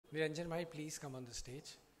Niranjan bhai, please come on the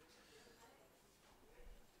stage.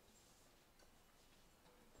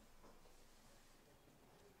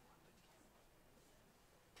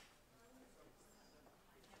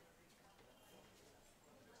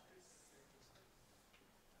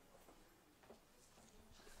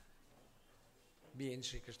 B.N.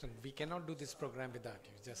 Sri Krishnan, we cannot do this program without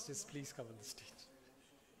you. Justice, please come on the stage.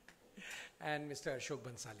 And Mr. Ashok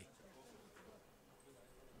Bansali.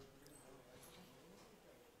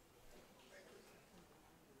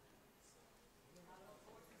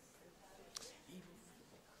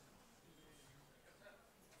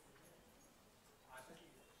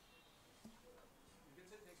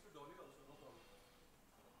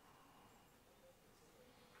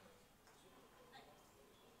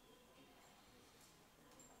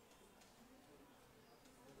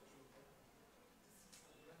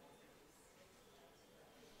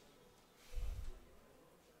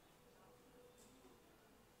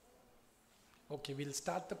 Okay, we'll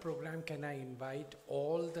start the program. Can I invite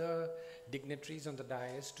all the dignitaries on the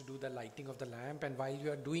dais to do the lighting of the lamp? And while you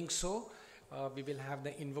are doing so, we will have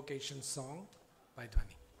the invocation song by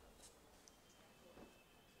Dhwani.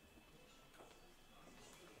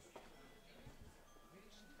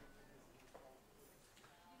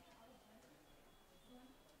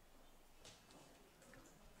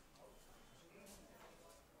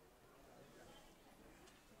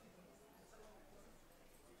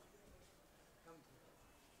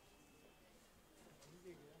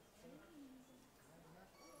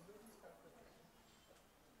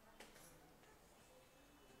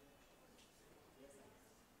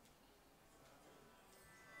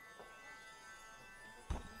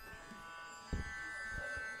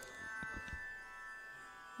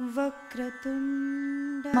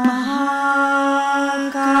 Vakratunda महाकाय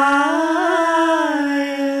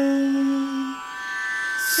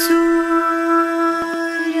सूर्यकोटि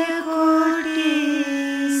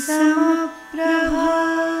समप्रभा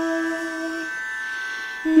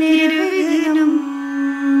निर्विघ्नं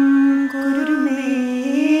कुरु मे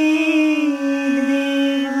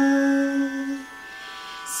देव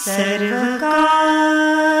सर्वकार्येषु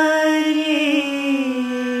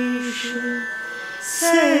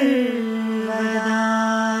सर्वदा।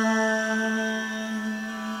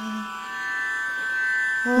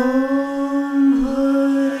 ॐ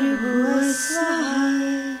भूर्भुवस्वः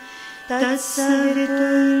तत्सवितुर्वरेण्यं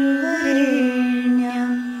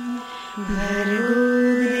भर्गो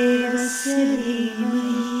देवस्य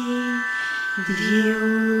धीमहि धियो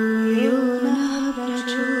यो नः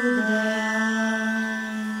प्रचोदयात्।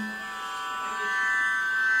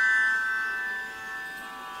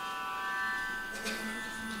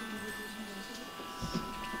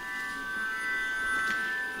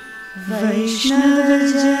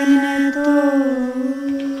 वैष्णवजन तो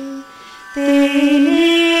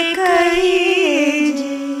तेने कहिए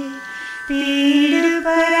जे पीड़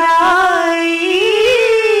पराई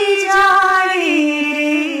जाने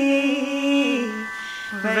रे।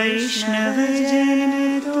 वैष्णवजन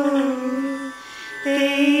तो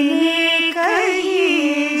तेने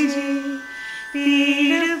कहिए जे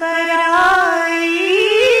पीड़ पराई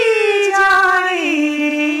जाने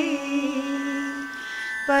रे।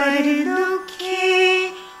 पर दुखे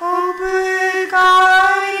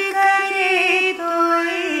उपकार करे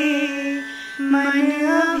तोए मन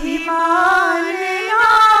अभिमान ना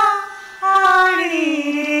आने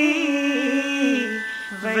रे।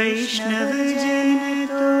 वैष्णव जन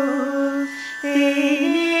तो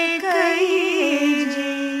तेने कहिए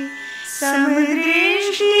जे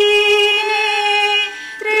समदृष्टि ने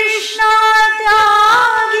तृष्णा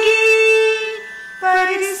त्यागी पर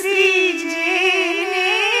श्री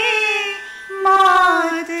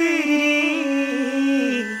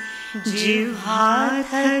जिह्वा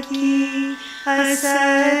थकी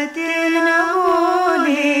असत्य न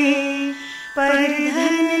बोले पर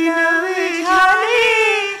धन नव झाले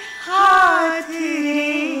हाथ रे।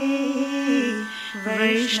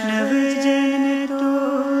 वैष्णव जन तो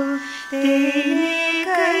तेने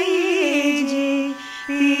कहिए जे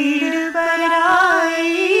पीड़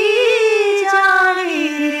पराई जाने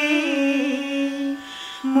रे।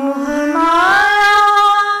 मोह माया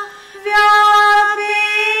व्यापे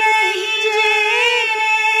नहीं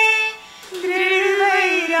जेने दृढ़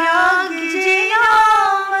वैराग्य जिना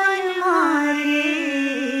मन मारे।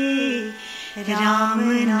 राम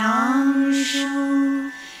नाम शु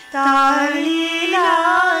ताली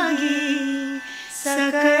लागी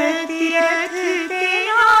सकल Tirath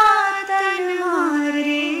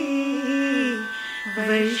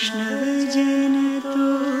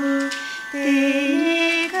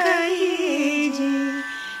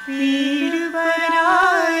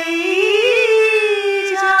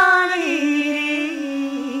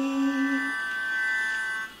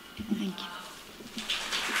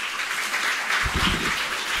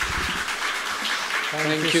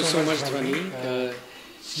Thank you so much, Dhwani.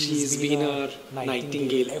 She's been our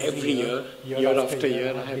nightingale every year, year after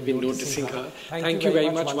year. I have been noticing her. Thank you very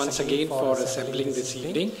much once again for assembling this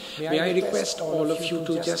evening. May I request all of you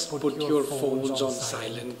to just put your phones on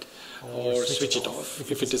silent or switch it off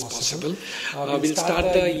if it is possible. We'll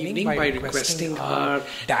start the evening by requesting our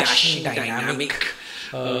dashing, dynamic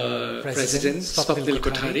President Swapnil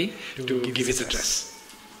Kothari to give his address.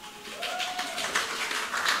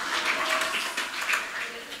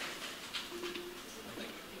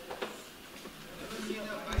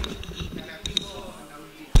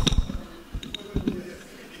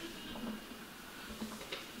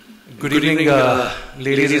 Good evening,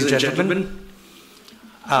 ladies and gentlemen.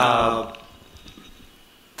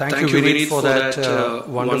 Thank you, Vineet, for that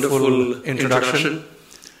wonderful introduction.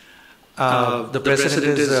 The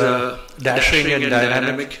President is dashing and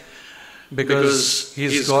dynamic because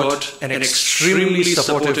he's got an extremely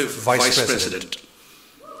supportive Vice President.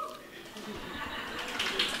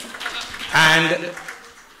 And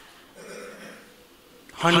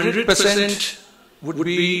 100% would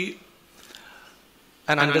be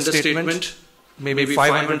an understatement, maybe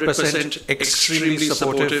 500% extremely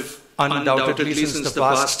supportive, undoubtedly since the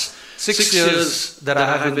past 6 years that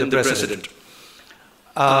I have been the President.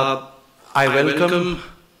 I welcome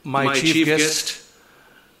my chief guest,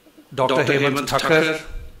 Dr. Hemant Thakkar,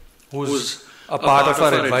 who's a part of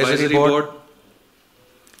our advisory board,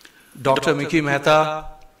 Dr. Miki Mehta,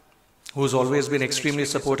 who's always been extremely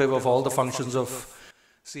supportive of all the functions of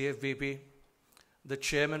CFBP, the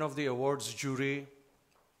chairman of the awards jury,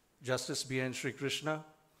 Justice B.N. Sri Krishna,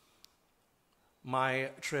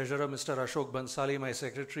 my treasurer, Mr. Ashok Bansali, my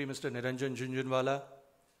secretary, Mr. Niranjan Junjunwala,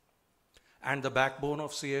 and the backbone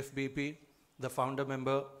of CFBP, the founder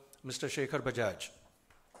member, Mr. Shekhar Bajaj.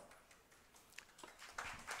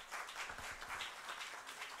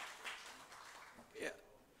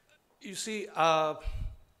 You see,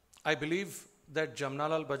 I believe that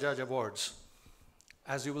Jamnalal Bajaj Awards,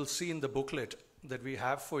 as you will see in the booklet that we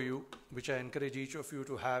have for you, which I encourage each of you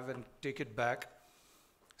to have and take it back,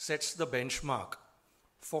 sets the benchmark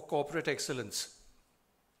for corporate excellence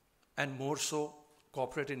and more so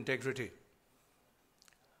corporate integrity.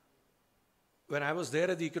 When I was there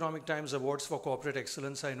at the Economic Times Awards for Corporate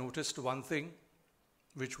Excellence, I noticed one thing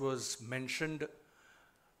which was mentioned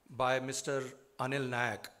by Mr. Anil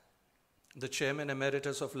Nayak, the chairman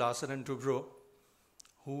emeritus of Larsen & Toubro,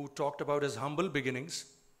 who talked about his humble beginnings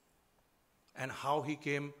and how he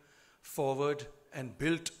came forward and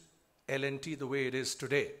built L&T the way it is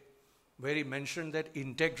today, where he mentioned that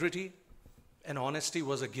integrity and honesty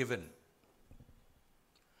was a given.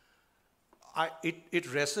 It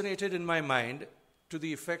resonated in my mind to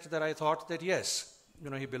the effect that I thought that yes,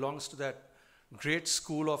 he belongs to that great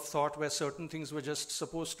school of thought where certain things were just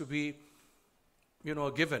supposed to be,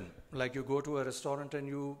 a given. Like you go to a restaurant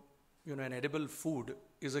and an edible food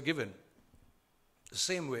is a given. The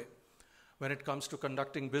same way, when it comes to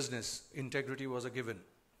conducting business, integrity was a given.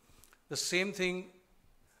 The same thing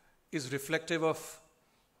is reflective of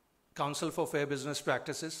Council for Fair Business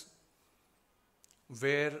Practices,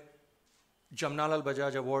 where Jamnalal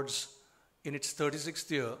Bajaj Awards in its 36th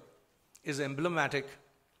year is emblematic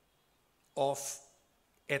of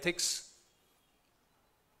ethics,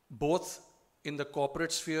 both in the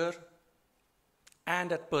corporate sphere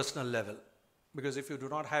and at personal level. Because if you do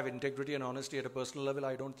not have integrity and honesty at a personal level,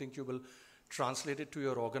 I don't think you will translate it to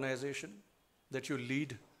your organization that you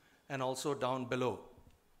lead and also down below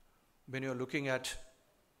when you're looking at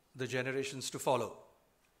the generations to follow.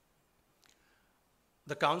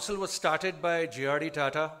 The council was started by G.R.D.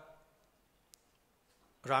 Tata,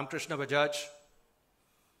 Ramkrishna Bajaj,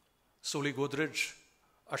 Soli Godrej,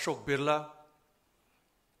 Ashok Birla,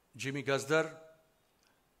 Jimmy Gazdar,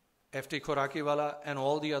 F.T. Khorakiwala, and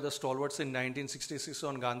all the other stalwarts in 1966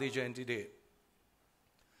 on Gandhi Jayanti Day.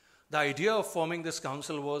 The idea of forming this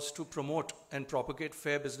council was to promote and propagate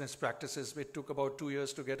fair business practices. It took about 2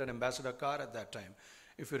 years to get an ambassador car at that time,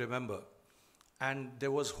 if you remember. And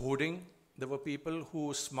there was hoarding. There were people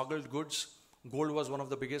who smuggled goods. Gold was one of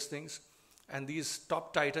the biggest things. And these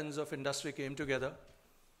top titans of industry came together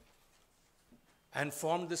and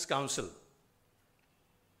formed this council.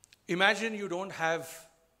 Imagine you don't have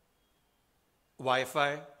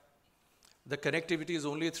Wi-Fi. The connectivity is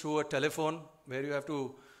only through a telephone where you have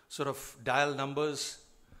to sort of dial numbers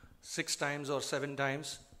 6 times or 7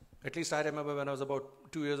 times. At least I remember when I was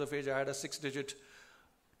about 2 years of age, I had a 6-digit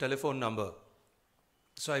telephone number.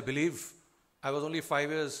 So I believe I was only 5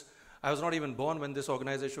 years, I was not even born when this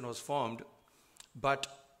organization was formed, but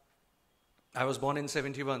I was born in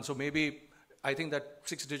 71. So maybe I think that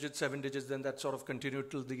 6 digits, 7 digits, then that sort of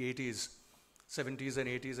continued till the 80s. 70s and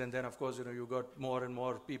 80s, and then of course, you got more and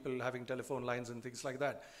more people having telephone lines and things like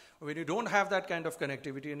that. When you don't have that kind of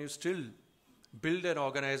connectivity and you still build an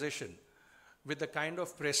organization with the kind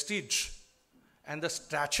of prestige and the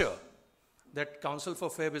stature that Council for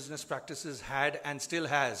Fair Business Practices had and still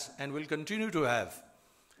has and will continue to have,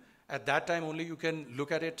 at that time only you can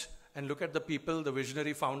look at it and look at the people, the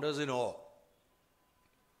visionary founders in awe.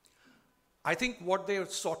 I think what they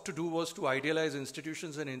sought to do was to idealize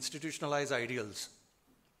institutions and institutionalize ideals.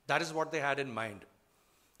 That is what they had in mind.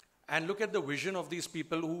 And look at the vision of these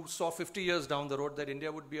people who saw 50 years down the road that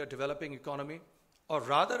India would be a developing economy, or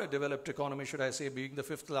rather a developed economy, should I say, being the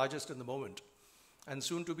 5th largest in the moment, and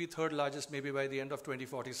soon to be 3rd largest maybe by the end of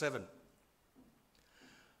 2047.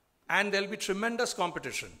 And there'll be tremendous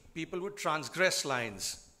competition. People would transgress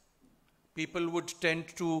lines. People would tend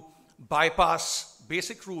to bypass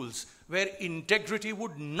basic rules where integrity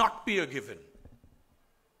would not be a given,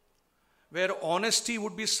 where honesty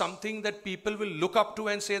would be something that people will look up to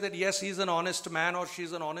and say that yes, he's an honest man or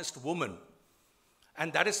she's an honest woman.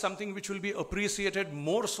 And that is something which will be appreciated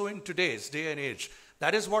more so in today's day and age.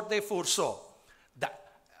 That is what they foresaw.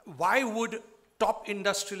 Why would top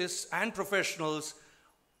industrialists and professionals,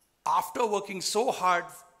 after working so hard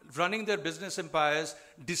running their business empires,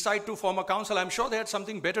 decide to form a council? I'm sure they had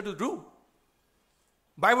something better to do.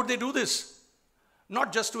 Why would they do this?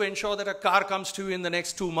 Not just to ensure that a car comes to you in the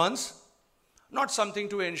next 2 months, not something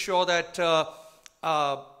to ensure that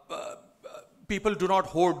people do not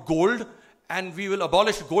hoard gold, and we will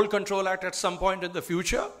abolish Gold Control Act at some point in the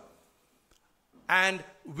future, and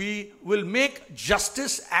we will make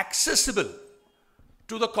justice accessible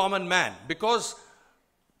to the common man, because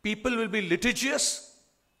people will be litigious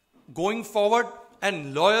going forward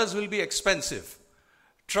and lawyers will be expensive.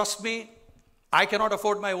 Trust me, I cannot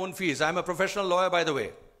afford my own fees. I'm a professional lawyer, by the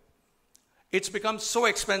way. It's become so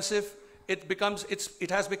expensive. It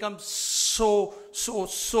has become so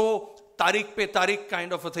tariq pe tariq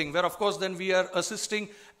kind of a thing, where of course then we are assisting,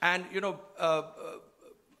 and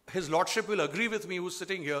his lordship will agree with me, who's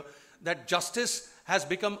sitting here, that justice has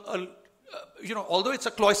become although it's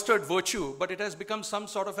a cloistered virtue, but it has become some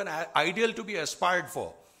sort of an ideal to be aspired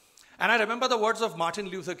for. And I remember the words of Martin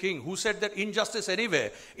Luther King, who said that injustice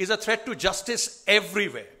anywhere is a threat to justice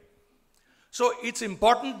everywhere. So it's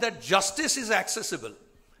important that justice is accessible.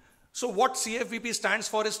 So what CFVP stands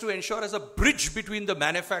for is to ensure as a bridge between the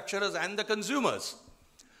manufacturers and the consumers,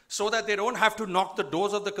 so that they don't have to knock the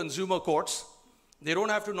doors of the consumer courts. They don't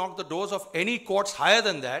have to knock the doors of any courts higher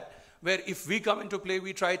than that, where if we come into play,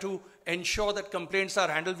 we try to ensure that complaints are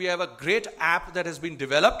handled. We have a great app that has been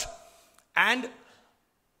developed, and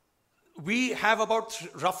we have about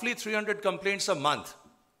roughly 300 complaints a month,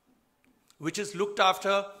 which is looked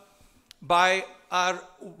after by our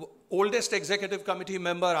oldest executive committee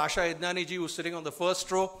member, Asha Idnani ji, who's sitting on the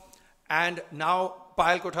first row, and now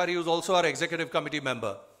Payal Kothari, who's also our executive committee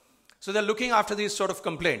member. So they're looking after these sort of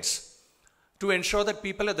complaints to ensure that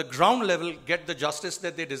people at the ground level get the justice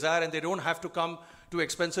that they desire, and they don't have to come to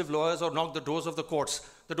expensive lawyers or knock the doors of the courts.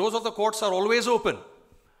 The doors of the courts are always open,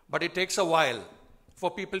 but it takes a while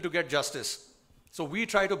for people to get justice. So we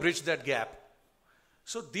try to bridge that gap.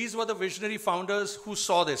 So these were the visionary founders who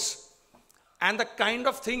saw this. And the kind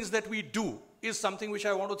of things that we do is something which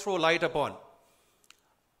I want to throw light upon.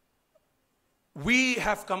 We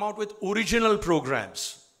have come out with original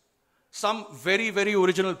programs. Some very, very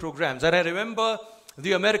original programs. And I remember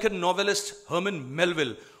the American novelist Herman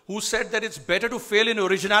Melville, who said that it's better to fail in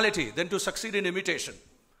originality than to succeed in imitation.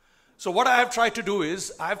 So what I have tried to do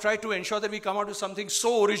is, I have tried to ensure that we come out with something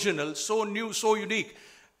so original, so new, so unique.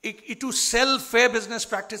 To sell fair business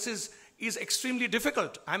practices is extremely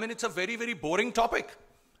difficult. I mean, it's a very, very boring topic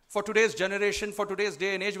for today's generation, for today's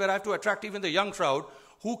day and age, where I have to attract even the young crowd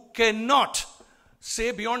who cannot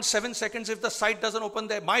say beyond 7 seconds if the site doesn't open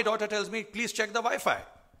there. My daughter tells me, please check the Wi-Fi.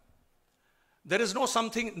 There is no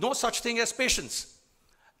such thing as patience.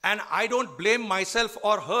 And I don't blame myself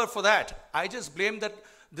or her for that. I just blame that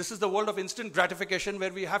this is the world of instant gratification,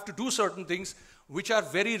 where we have to do certain things which are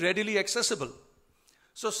very readily accessible.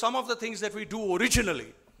 So some of the things that we do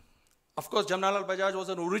originally, of course, Jamnalal Bajaj was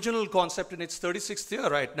an original concept in its 36th year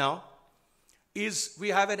right now, is we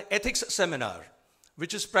have an ethics seminar,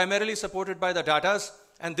 which is primarily supported by the Datas.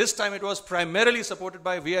 And this time it was primarily supported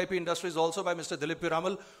by VIP Industries, also by Mr. Dilip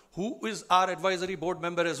Piramal, who is our advisory board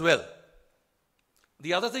member as well.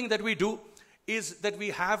 The other thing that we do is that we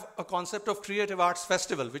have a concept of Creative Arts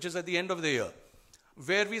Festival, which is at the end of the year,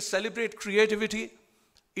 where we celebrate creativity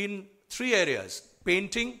in 3 areas: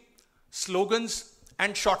 painting, slogans,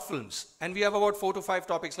 and short films. And we have about 4 to 5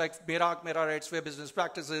 topics like Mera Haq, Mera Rights, fair business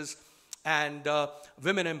practices, and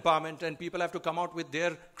women empowerment, and people have to come out with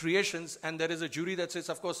their creations, and there is a jury that sits.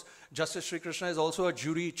 Of course, Justice Sri Krishna is also a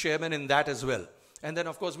jury chairman in that as well. And then,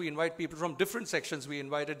 of course, we invite people from different sections. We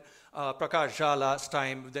invited Prakash Jha last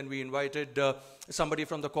time. Then we invited somebody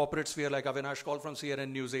from the corporate sphere like Avinash Kaul from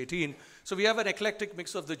CNN News 18. So we have an eclectic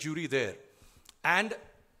mix of the jury there. And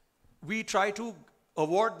we try to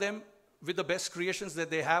award them with the best creations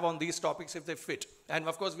that they have on these topics if they fit. And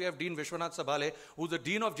of course, we have Dean Vishwanath Sabhale, who's the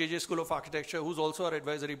Dean of JJ School of Architecture, who's also our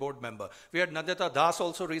advisory board member. We had Nandita Das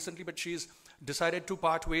also recently, but she's decided to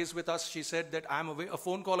part ways with us. She said that I'm a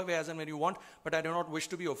phone call away as and when you want, but I do not wish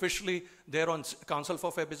to be officially there on Council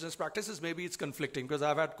for Fair Business Practices. Maybe it's conflicting, because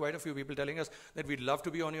I've had quite a few people telling us that we'd love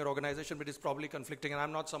to be on your organization, but it's probably conflicting. And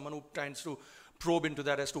I'm not someone who tends to probe into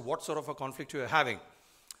that as to what sort of a conflict you're having.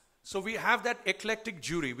 So we have that eclectic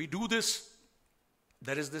jury. We do this.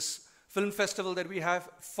 There is this film festival that we have,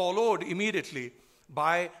 followed immediately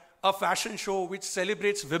by a fashion show which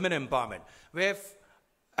celebrates women empowerment. Where,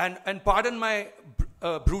 and pardon my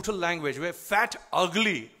brutal language, where fat,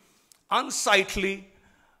 ugly, unsightly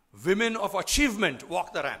women of achievement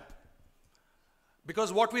walk the ramp.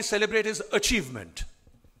 Because what we celebrate is achievement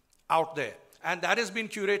out there. And that has been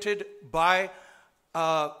curated by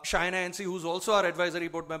Shaina NC, who's also our advisory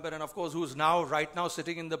board member, and of course who's now, right now,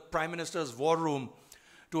 sitting in the Prime Minister's war room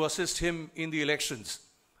to assist him in the elections.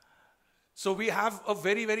 So we have a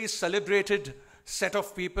very, very celebrated set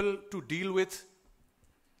of people to deal with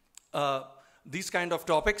these kind of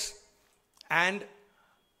topics. And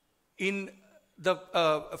in the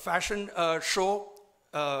fashion show,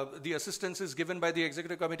 the assistance is given by the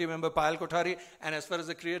executive committee member Payal Kothari, and as far as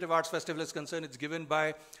the Creative Arts Festival is concerned, it's given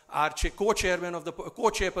by our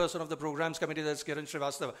co-chairperson of the programs committee, that's Kiran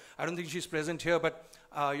Srivastava. I don't think she's present here, but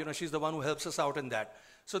she's the one who helps us out in that.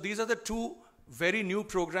 So these are the two very new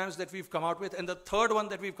programs that we've come out with. And the third one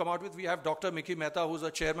that we've come out with, we have Dr. Mickey Mehta, who's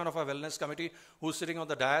a chairman of our wellness committee, who's sitting on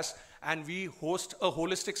the dais. And we host a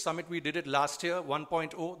holistic summit. We did it last year,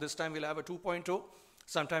 1.0. This time we'll have a 2.0,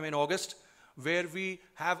 sometime in August, where we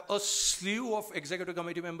have a slew of executive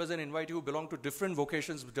committee members and invite you who belong to different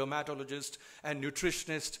vocations, dermatologists and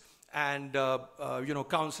nutritionists and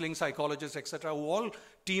counseling psychologists, etc., who all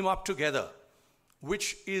team up together,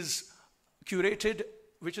 which is curated,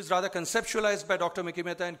 which is rather conceptualized by Dr. Mickey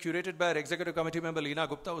Mehta and curated by our executive committee member Leena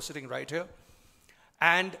Gupta, who's sitting right here.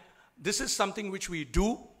 And this is something which we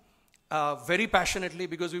do very passionately,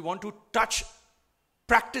 because we want to touch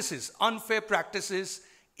practices, unfair practices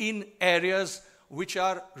in areas which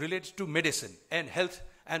are related to medicine and health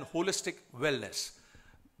and holistic wellness.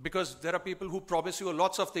 Because there are people who promise you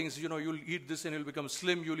lots of things, you'll eat this and you'll become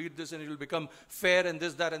slim, you'll eat this and you'll become fair, and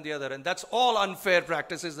this, that, and the other. And that's all unfair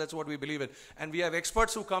practices. That's what we believe in. And we have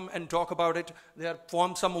experts who come and talk about it. They are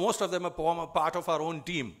most of them are a part of our own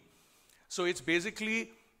team. So it's basically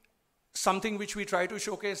something which we try to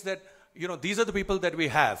showcase that, these are the people that we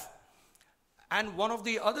have. And one of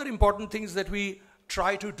the other important things that we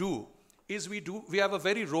try to do is we have a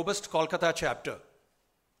very robust Kolkata chapter.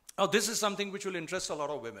 Now, this is something which will interest a lot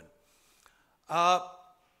of women.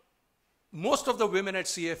 Most of the women at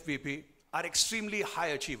CFVP are extremely high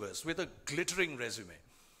achievers with a glittering resume.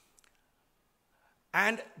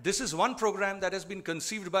 And this is one program that has been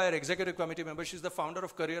conceived by our executive committee member. She's the founder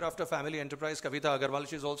of Career After Family Enterprise, Kavita Agarwal.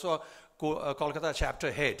 She's also a Kolkata chapter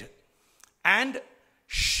head. And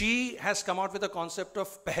she has come out with a concept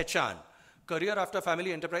of Pehchan, Career After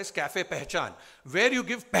Family Enterprise Cafe Pehchan, where you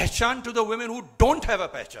give Pehchan to the women who don't have a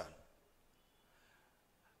Pehchan.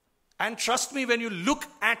 And trust me, when you look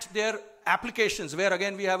at their applications, where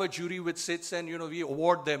again we have a jury which sits and we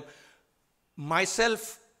award them,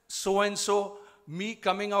 myself, so-and-so, me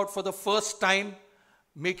coming out for the first time,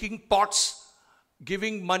 making pots,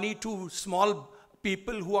 giving money to small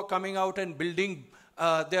people who are coming out and building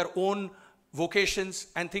their own vocations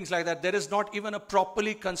and things like that. There is not even a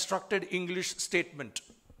properly constructed English statement.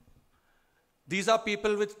 These are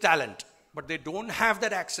people with talent, but they don't have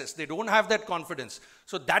that access. They don't have that confidence.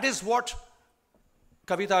 So that is what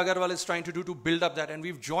Kavita Agarwal is trying to do to build up that. And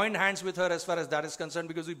we've joined hands with her as far as that is concerned,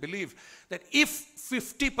 because we believe that if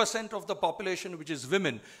 50% of the population, which is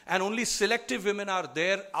women, and only selective women are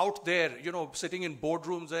there, out there, sitting in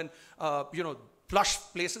boardrooms and, plush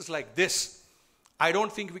places like this, I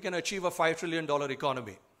don't think we can achieve a $5 trillion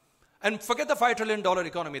economy. And forget the $5 trillion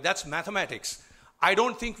economy, that's mathematics. I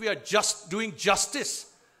don't think we are just doing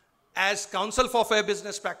justice as Council for Fair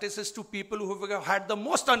Business Practices to people who have had the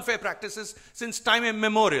most unfair practices since time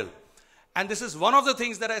immemorial. And this is one of the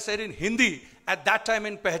things that I said in Hindi at that time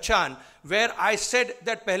in Pehchan, where I said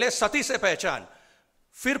that pehle sati se pehchan,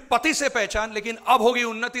 fir pati se pehchan, lekin ab hogi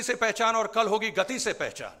unnati se pehchan aur kal hogi gati se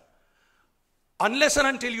pehchan. unless and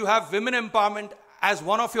until you have women empowerment as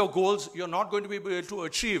one of your goals, you're not going to be able to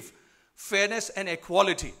achieve fairness and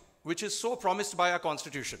equality, which is so promised by our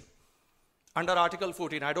constitution under Article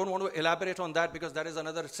 14. I don't want to elaborate on that because that is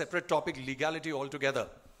another separate topic, legality altogether.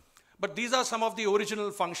 But these are some of the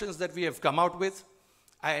original functions that we have come out with.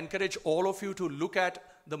 I encourage all of you to look at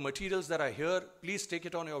the materials that are here. Please take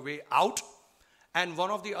it on your way out. And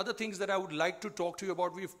one of the other things that I would like to talk to you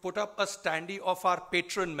about, we've put up a standee of our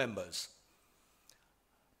patron members.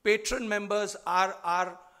 Patron members are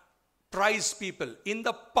our prize people. In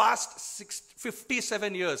the past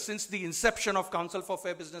 57 years, since the inception of Council for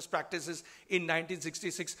Fair Business Practices in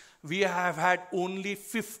 1966, we have had only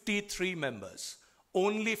 53 members.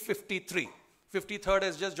 Only 53. 53rd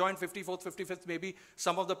has just joined, 54th, 55th, maybe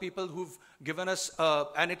some of the people who've given us,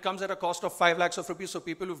 and it comes at a cost of 5 lakhs of rupees, so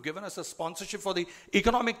people who've given us a sponsorship for the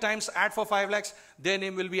Economic Times ad for 5 lakhs, their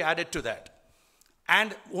name will be added to that.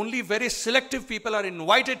 And only very selective people are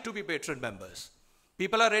invited to be patron members.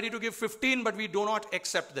 People are ready to give 15, but we do not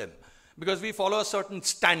accept them because we follow a certain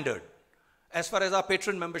standard as far as our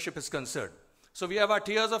patron membership is concerned. So we have our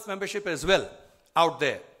tiers of membership as well out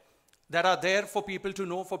there that are there for people to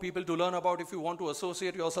know, for people to learn about. If you want to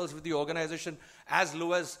associate yourselves with the organization, as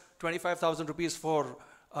low as 25,000 rupees for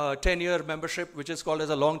 10-year membership, which is called as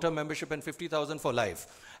a long-term membership, and 50,000 for life.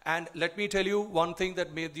 And let me tell you one thing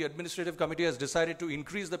that made the administrative committee has decided to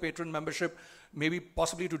increase the patron membership, maybe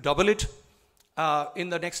possibly to double it in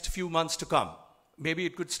the next few months to come. Maybe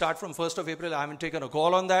it could start from 1st of April. I haven't taken a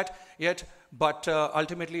call on that yet, but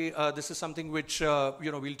ultimately this is something which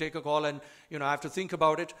we'll take a call, and I have to think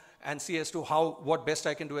about it and see as to what best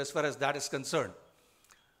I can do as far as that is concerned.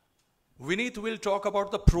 Vineet will talk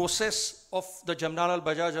about the process of the Jamnalal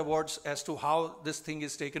Bajaj Awards as to how this thing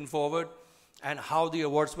is taken forward and how the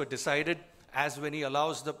awards were decided, as when he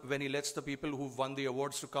lets the people who've won the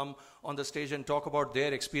awards to come on the stage and talk about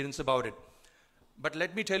their experience about it. But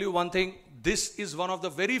let me tell you one thing, this is one of the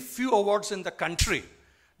very few awards in the country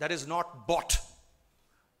that is not bought.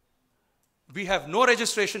 We have no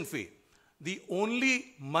registration fee. The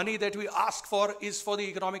only money that we ask for is for the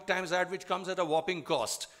Economic Times ad, which comes at a whopping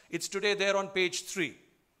cost. It's today there on page 3.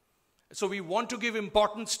 So we want to give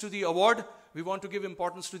importance to the award, we want to give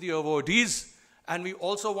importance to the awardees, and we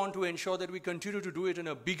also want to ensure that we continue to do it in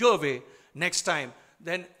a bigger way next time,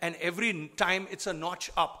 and every time it's a notch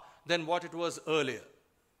up than what it was earlier.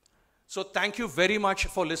 So thank you very much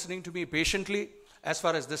for listening to me patiently as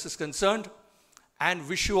far as this is concerned, and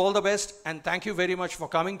wish you all the best, and thank you very much for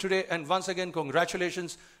coming today, and once again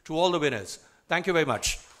congratulations to all the winners. Thank you very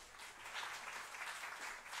much.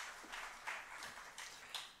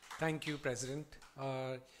 Thank you, President.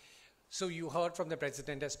 So you heard from the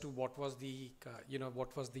President as to what was the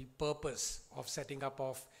purpose of setting up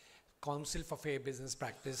of Council for Fair Business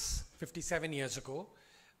Practice 57 years ago.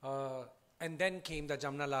 And then came the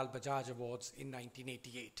Jamnalal Bajaj Awards in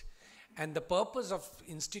 1988. And the purpose of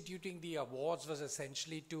instituting the awards was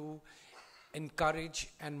essentially to encourage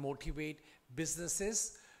and motivate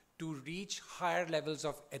businesses to reach higher levels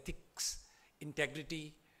of ethics,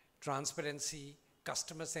 integrity, transparency,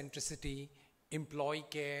 customer centricity, employee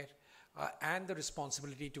care, and the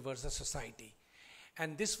responsibility towards the society.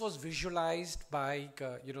 And this was visualized by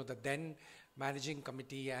the then managing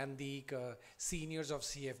committee and the seniors of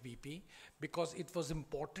CFBP, because it was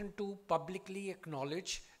important to publicly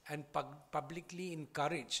acknowledge and publicly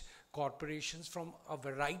encourage corporations from a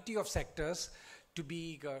variety of sectors to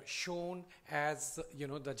be shown as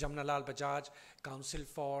the Jamnalal Bajaj Council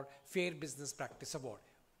for Fair Business Practice Award,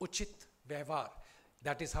 Uchit Vyavhar.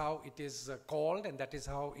 That is how it is called, and that is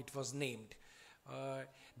how it was named.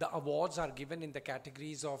 The awards are given in the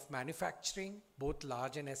categories of manufacturing, both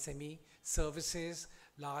large and SME, services,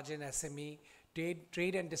 large and SME,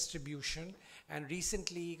 trade and distribution, and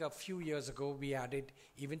recently, a few years ago, we added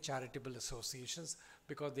even charitable associations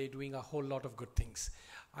because they're doing a whole lot of good things.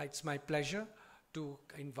 It's my pleasure to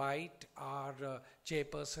invite our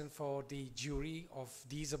chairperson for the jury of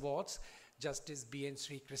these awards, Justice B.N.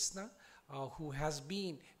 Sri Krishna, who has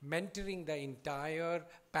been mentoring the entire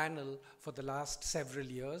panel for the last several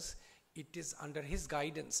years. It is under his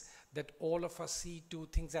guidance that all of us see two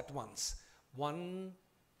things at once. One,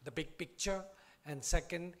 the big picture, and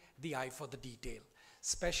second, the eye for the detail.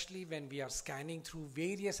 Especially when we are scanning through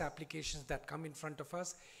various applications that come in front of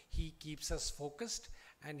us, he keeps us focused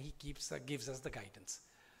and he gives us the guidance.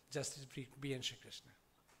 Justice B.N. Sri Krishna.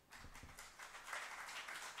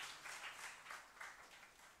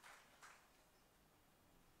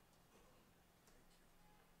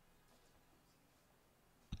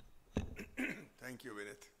 Thank you,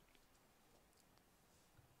 Vineet.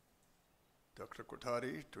 Dr.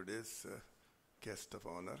 Kothari, today's guest of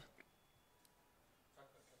honor.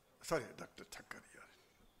 Sorry, Dr. Thakkar here.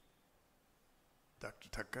 Dr.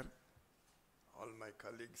 Thakkar, all my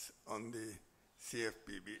colleagues on the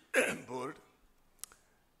CFPB board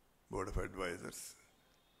of advisors,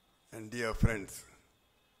 and dear friends.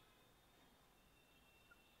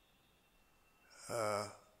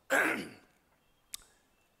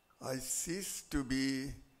 I ceased to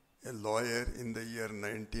be a lawyer in the year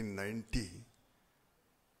 1990,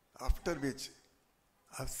 after which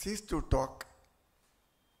I've ceased to talk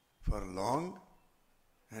for long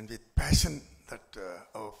and with passion that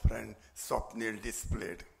our friend Swapnil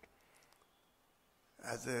displayed.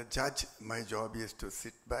 As a judge, my job is to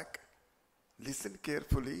sit back, listen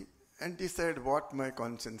carefully, and decide what my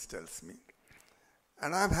conscience tells me.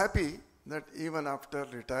 And I'm happy that even after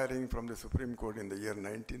retiring from the Supreme Court in the year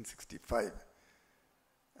 1965,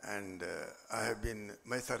 and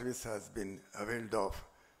my service has been availed of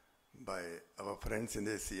by our friends in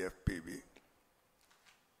the CFPB.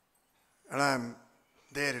 And I'm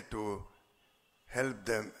there to help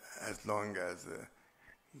them as long as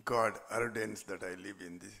God ordains that I live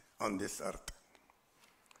on this earth.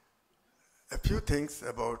 A few things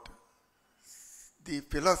about the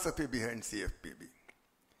philosophy behind CFPB.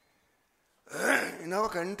 In our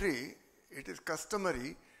country, it is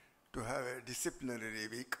customary to have a disciplinary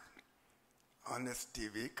week, honesty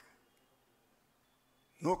week,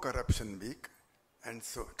 no corruption week, and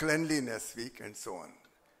so cleanliness week, and so on.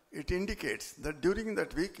 It indicates that during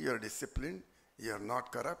that week you are disciplined, you are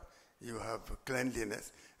not corrupt, you have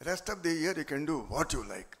cleanliness. Rest of the year you can do what you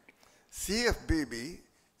like. CFPB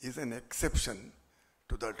is an exception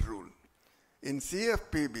to that rule. In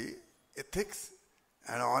CFPB, ethics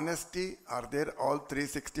and honesty are there all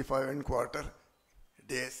 365 and quarter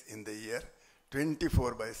days in the year,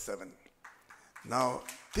 24/7. Now,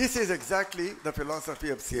 this is exactly the philosophy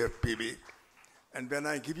of CFPB. And when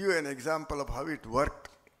I give you an example of how it worked,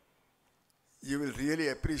 you will really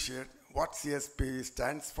appreciate what CFPB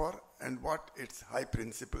stands for and what its high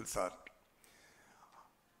principles are.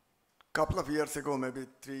 Couple of years ago, maybe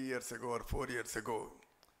 3 years ago or 4 years ago,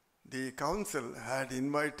 the council had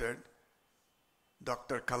invited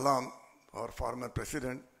Dr. Kalam, our former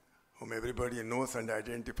president, whom everybody knows and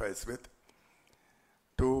identifies with,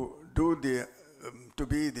 to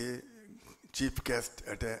be the chief guest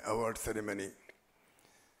at an award ceremony.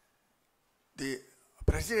 The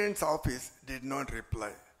president's office did not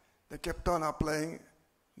reply. They kept on applying.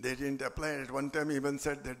 They didn't apply. At one time even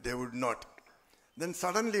said that they would not. Then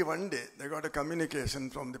suddenly one day they got a communication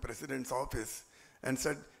from the president's office and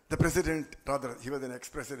said the president, rather he was an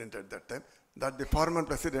ex-president at that time, that the former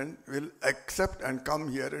president will accept and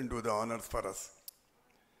come here and do the honors for us.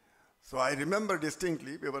 So I remember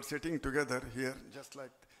distinctly, we were sitting together here, just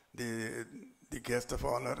like the guest of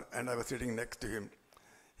honor, and I was sitting next to him.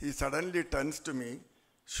 He suddenly turns to me,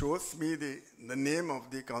 shows me the name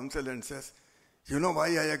of the council and says, "You know why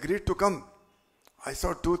I agreed to come? I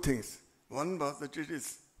saw two things. One was that it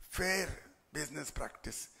is fair business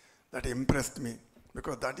practice that impressed me,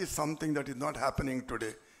 because that is something that is not happening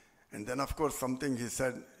today. And then, of course, something he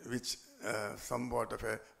said, which somewhat of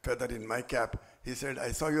a feather in my cap. He said,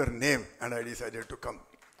 I saw your name and I decided to come."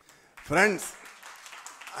 Friends,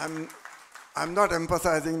 I'm not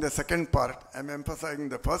emphasizing the second part. I'm emphasizing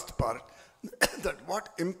the first part, that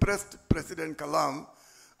what impressed President Kalam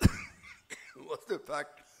was the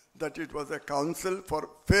fact that it was a council for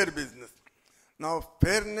fair business. Now,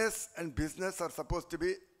 fairness and business are supposed to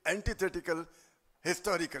be antithetical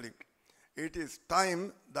historically. It is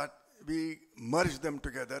time that we merge them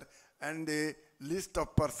together, and the list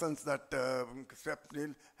of persons that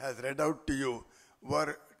Swapnil has read out to you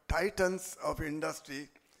were titans of industry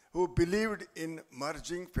who believed in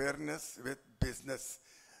merging fairness with business.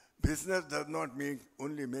 Business does not mean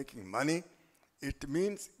only making money. It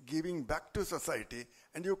means giving back to society,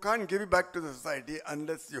 and you can't give back to the society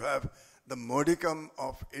unless you have the modicum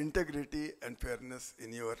of integrity and fairness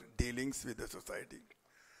in your dealings with the society.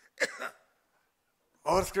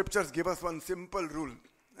 Our scriptures give us one simple rule,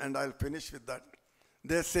 and I'll finish with that.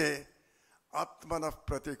 They say, Atmanah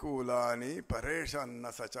pratikulani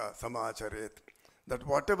pareshanna sacha samacharet. That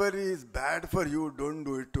whatever is bad for you, don't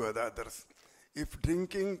do it to others. If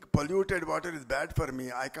drinking polluted water is bad for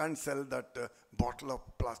me, I can't sell that bottle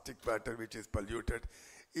of plastic water which is polluted.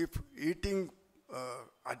 If eating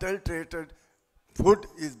adulterated food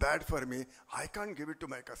is bad for me, I can't give it to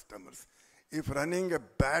my customers. If running a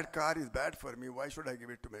bad car is bad for me, why should I give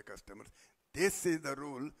it to my customers? This is the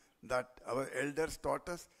rule that our elders taught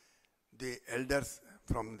us. The elders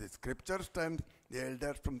from the scriptures times, the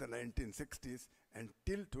elders from the 1960s, and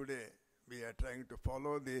till today We are trying to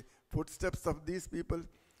follow the footsteps of these people.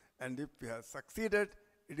 And if we have succeeded,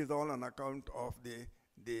 it is all on account of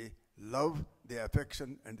the love, the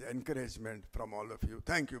affection, and the encouragement from all of you.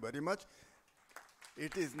 Thank you very much.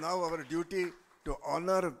 It is now our duty to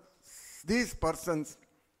honor these persons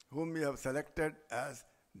whom we have selected as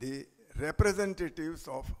the representatives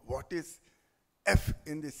of what is F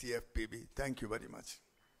in the CFPB. Thank you very much.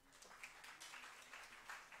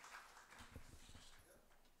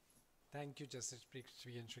 Thank you, Justice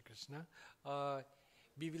Sri and Sri Krishna.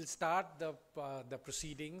 We will start the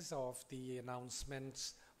proceedings of the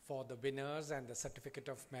announcements for the winners and the certificate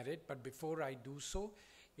of merit. But before I do so,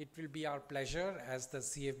 it will be our pleasure as the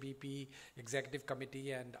CFBP Executive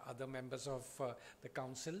Committee and other members of the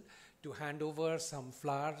Council to hand over some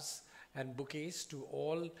flowers and bouquets to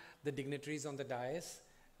all the dignitaries on the dais.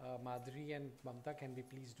 Madhuri and Mamta, can we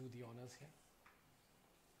please do the honors here?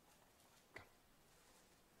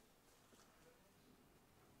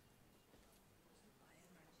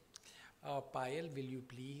 Payal, will you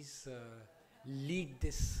please lead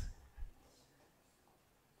this?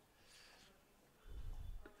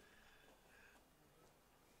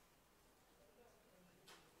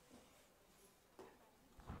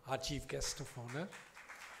 Our chief guest of honor,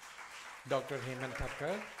 Dr. Hemant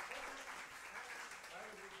Thakkar.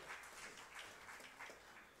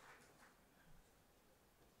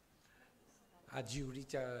 Our jury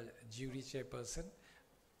chairperson,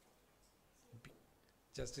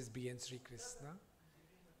 Justice B.N. Sri Krishna.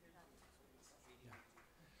 Yeah.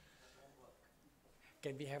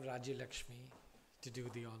 Can we have Raji Lakshmi to do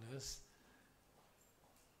the honors?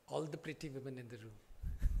 All the pretty women in the room.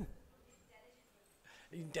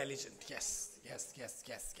 Intelligent, yes, yes, yes,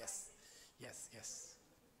 yes, yes, yes, yes.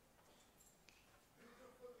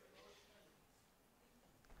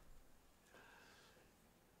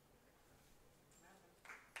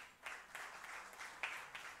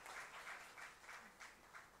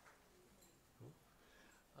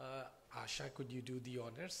 Asha, could you do the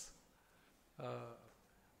honors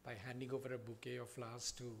by handing over a bouquet of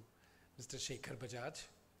flowers to Mr. Shekhar Bajaj?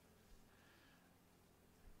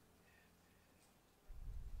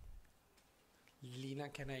 Lina,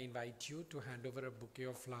 can I invite you to hand over a bouquet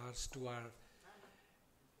of flowers to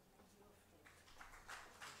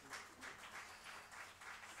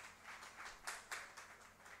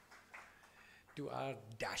our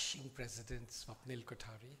dashing president, Swapnil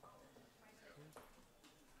Kothari?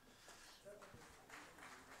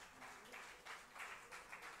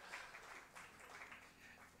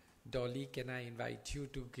 Dolly, can I invite you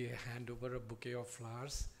to hand over a bouquet of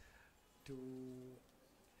flowers to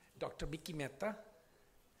Dr. Mickey Mehta?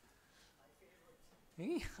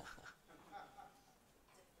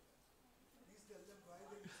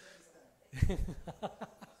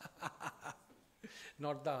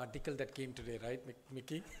 Not the article that came today, right,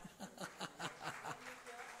 Mickey?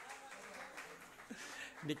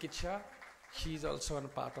 Nikita, she's also a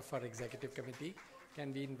part of our executive committee.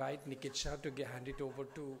 Can we invite Nikita to hand it over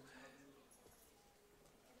to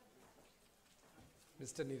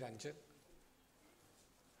Mr. Niranjan?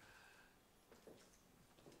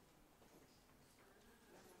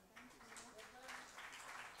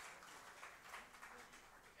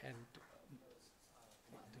 And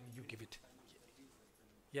you give it.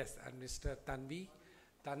 Yes, and Mr. Tanvi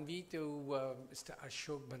to Mr.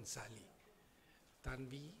 Ashok Bansali.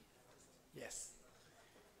 Tanvi, yes.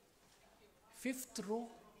 Fifth row,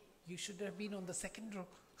 you should have been on the second row.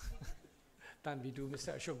 Tanvi to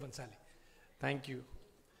Mr. Ashok Bansali. Thank you. You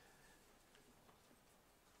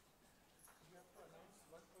have to announce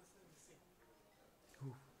one person missing.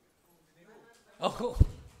 Who? Oh,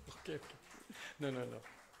 okay. No. So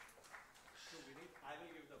I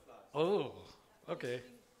will give the flowers. Oh, okay.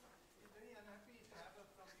 He's very unhappy to have them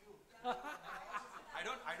from you. I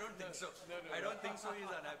don't think so. No. I don't think so. He's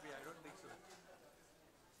unhappy. I don't think so.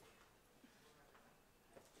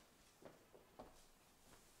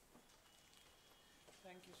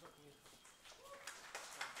 Thank you, Swapnil.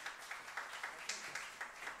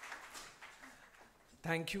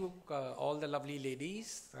 Thank you, all the lovely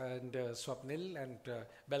ladies and Swapnil, and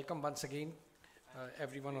welcome once again,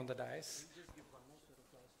 everyone on the dais.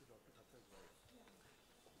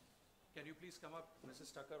 Can you please come up,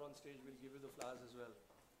 Mrs. Tucker, on stage? We'll give you the flowers as well.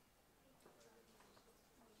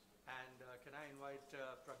 And can I invite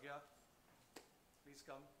Pragya? Please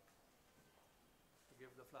come to give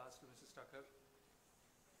the flowers to Mrs. Tucker.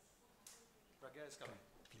 Pragya is coming.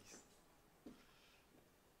 Please.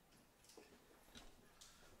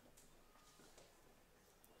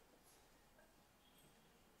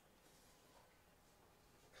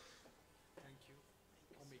 Thank you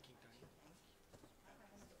for making time.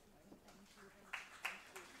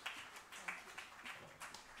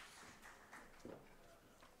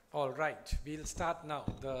 All right, we'll start now.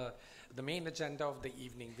 The main agenda of the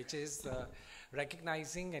evening, which is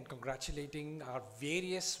recognizing and congratulating our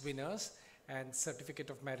various winners and Certificate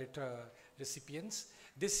of Merit recipients.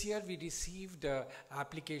 This year we received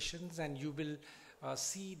applications, and you will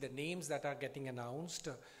see the names that are getting announced.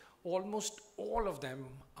 Almost all of them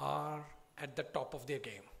are at the top of their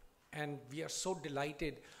game. And we are so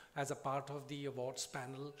delighted as a part of the awards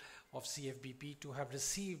panel of CFBP to have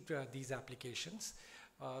received these applications.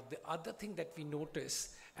 The other thing that we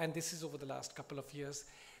notice, and this is over the last couple of years,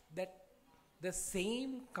 that the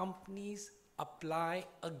same companies apply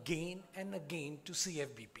again and again to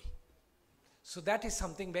CFBP. So that is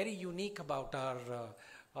something very unique about our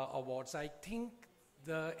awards. I think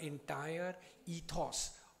the entire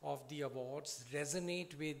ethos of the awards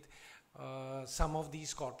resonate with some of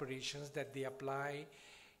these corporations, that they apply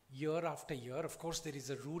year after year. Of course, there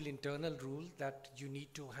is a rule, internal rule, that you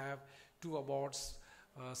need to have 2 awards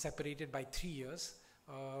separated by 3 years.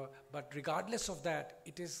 But regardless of that,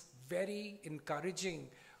 it is very encouraging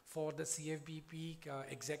for the CFBP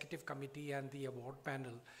Executive Committee and the award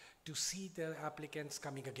panel to see the applicants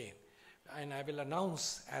coming again. And I will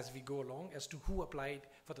announce as we go along as to who applied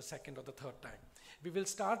for the second or the third time. We will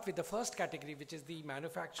start with the first category, which is the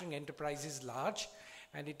Manufacturing Enterprises Large,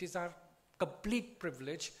 and it is our complete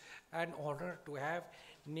privilege and honor to have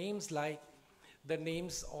names like the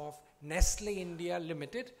names of Nestle India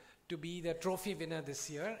Limited to be the trophy winner this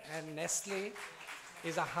year, and Nestle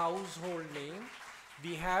is a household name.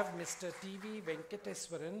 We have Mr. T.V.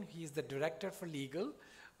 Venkateswaran, he is the Director for Legal,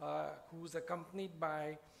 who's accompanied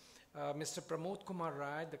by Mr. Pramod Kumar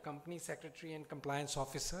Rai, the Company Secretary and Compliance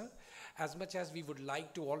Officer. As much as we would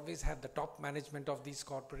like to always have the top management of these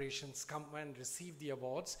corporations come and receive the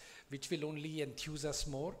awards, which will only enthuse us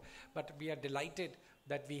more, but we are delighted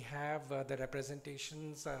that we have the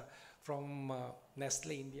representations from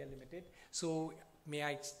Nestle India Limited. So may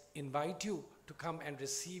I invite you to come and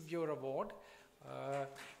receive your award.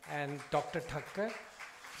 And Dr. Thakkar,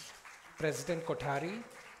 President Kothari,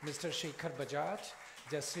 Mr. Shekhar Bajaj,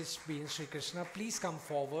 Justice B. Sri Krishna, please come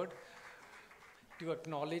forward to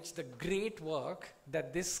acknowledge the great work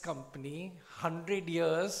that this company, 100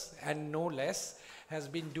 years and no less, has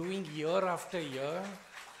been doing year after year.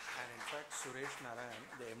 And in fact, Suresh Narayan,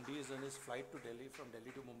 the MD, is on his flight to Delhi, from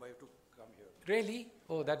Delhi to Mumbai, to come here. Really?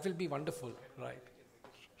 Oh, that will be wonderful, right?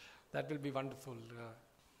 That will be wonderful.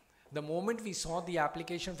 The moment we saw the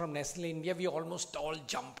application from Nestle India, we almost all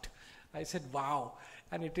jumped. I said, wow.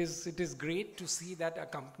 And it is great to see that a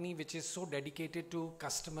company which is so dedicated to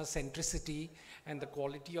customer centricity and the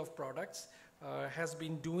quality of products has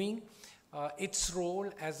been doing its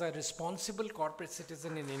role as a responsible corporate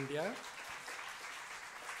citizen in India.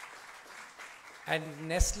 And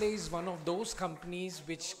Nestle is one of those companies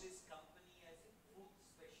which...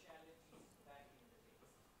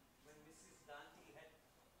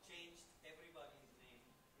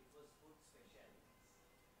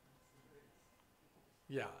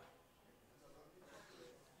 Yeah.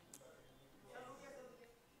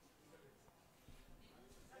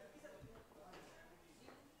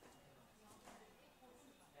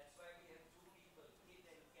 That's why we have 2 people, kid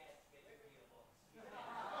and cat, get every awards.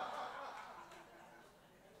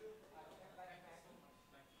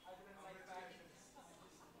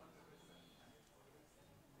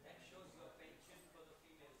 That shows your penchant for the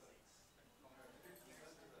female sex.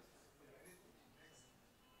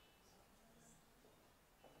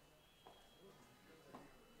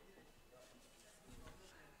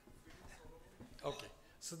 Okay,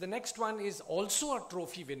 so the next one is also a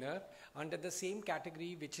trophy winner under the same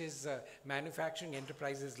category, which is Manufacturing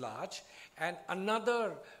Enterprises Large, and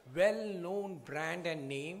another well-known brand and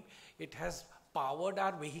name. It has powered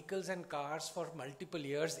our vehicles and cars for multiple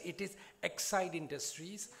years. It is Exide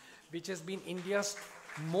Industries, which has been India's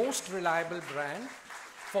most reliable brand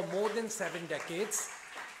for more than 7 decades.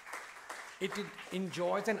 It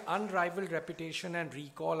enjoys an unrivaled reputation and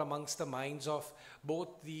recall amongst the minds of both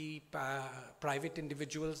the private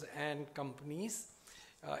individuals and companies.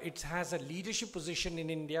 It has a leadership position in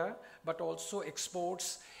India, but also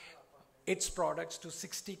exports its products to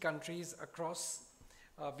 60 countries across.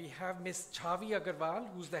 We have Ms. Chavi Agarwal,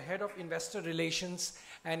 who's the Head of Investor Relations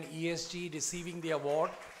and ESG, receiving the award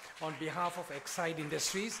on behalf of Exide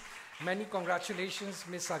Industries. Many congratulations,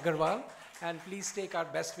 Ms. Agarwal. And please take our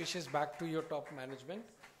best wishes back to your top management.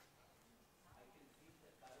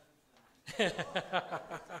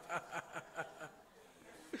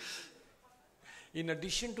 In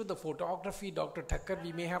addition to the photography, Dr. Thakkar,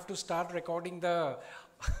 we may have to start recording the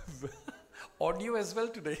audio as well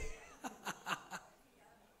today.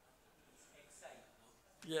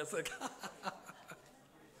 Yes.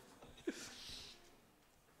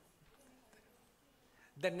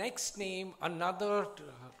 The next name, another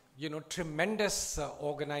tremendous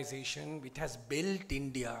organization which has built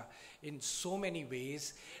India in so many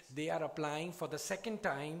ways. They are applying for the second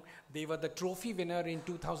time. They were the trophy winner in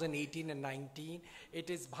 2018 and 19.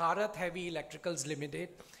 It is Bharat Heavy Electricals Limited,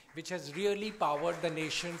 which has really powered the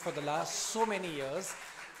nation for the last so many years.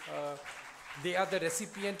 They are the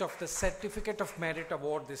recipient of the Certificate of Merit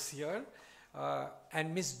Award this year.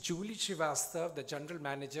 And Miss Julie Srivastav, the General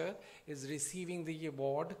Manager, is receiving the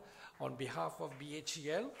award on behalf of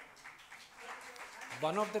BHEL.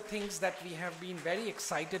 One of the things that we have been very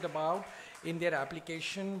excited about in their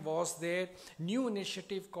application was their new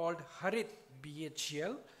initiative called Harit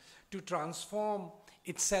BHEL to transform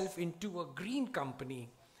itself into a green company.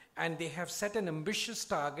 And they have set an ambitious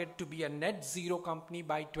target to be a net zero company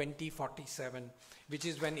by 2047, which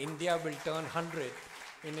is when India will turn 100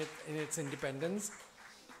 in its independence.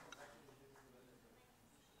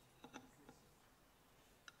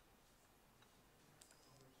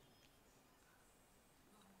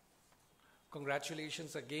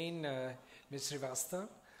 Congratulations again, Ms. Srivastava.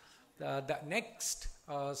 The next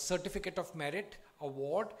Certificate of Merit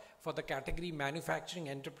Award for the category Manufacturing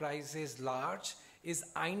Enterprises Large is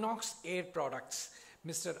Inox Air Products.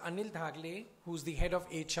 Mr. Anil Dhagle, who's the head of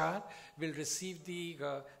HR, will receive the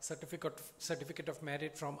certificate of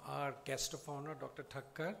merit from our guest of honor, Dr.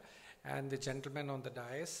 Thakkar, and the gentleman on the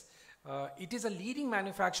dais. It is a leading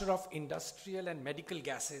manufacturer of industrial and medical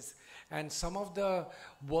gases, and some of the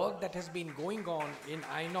work that has been going on in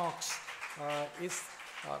Inox is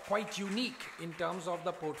quite unique in terms of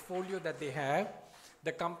the portfolio that they have.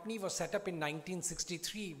 The company was set up in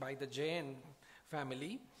 1963 by the Jain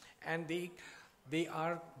family, and they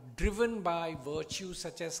are driven by virtues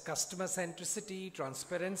such as customer centricity,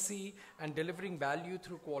 transparency, and delivering value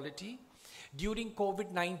through quality. During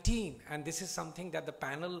COVID-19, and this is something that the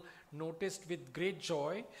panel noticed with great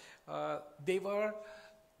joy, they were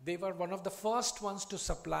one of the first ones to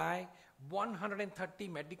supply 130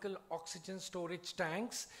 medical oxygen storage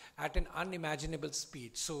tanks at an unimaginable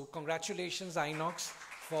speed. So congratulations, Inox,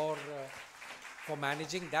 for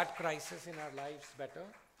managing that crisis in our lives better.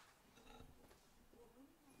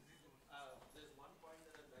 There's one point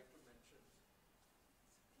that I'd like to mention.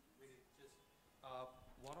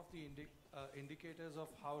 One of the indicators of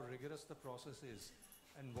how rigorous the process is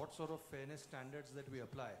and what sort of fairness standards that we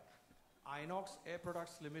apply. Inox Air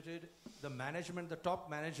Products Limited, the top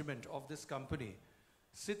management of this company,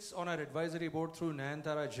 sits on our advisory board through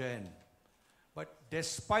Nayantara Jain. But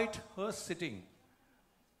despite her sitting,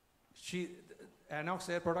 Inox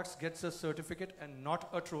Air Products gets a certificate and not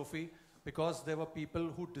a trophy because there were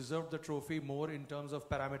people who deserved the trophy more in terms of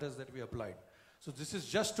parameters that we applied. So this is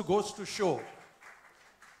just goes to show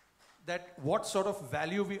that what sort of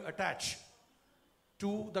value we attach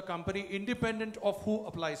to the company independent of who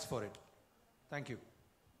applies for it. Thank you.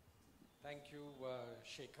 Thank you,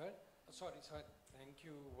 Shekhar. Thank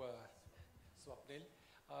you, Swapnil.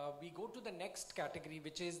 We go to the next category,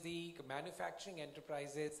 which is the Manufacturing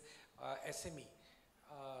Enterprises SME,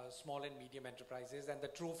 Small and Medium Enterprises. And the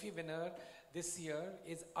trophy winner this year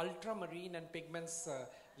is Ultramarine and Pigments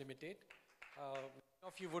Limited. Many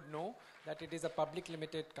of you would know that it is a public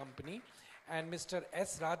limited company. And Mr.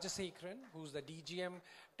 S. Rajasekharan, who's the DGM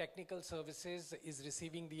Technical Services, is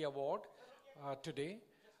receiving the award today.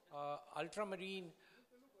 Ultramarine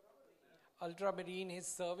is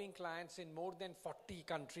serving clients in more than 40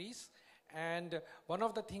 countries. And one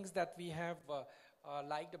of the things that we have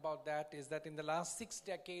liked about that is that in the last 6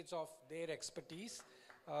 decades of their expertise,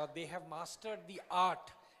 they have mastered the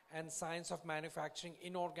art and science of manufacturing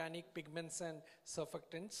inorganic pigments and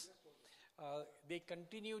surfactants. They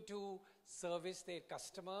continue to service their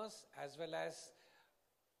customers as well as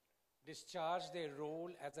discharge their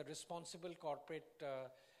role as a responsible corporate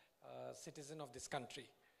citizen of this country.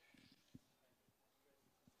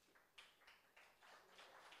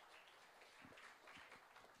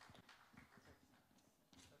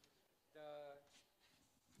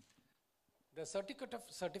 The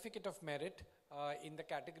certificate of merit in the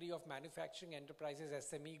category of Manufacturing Enterprises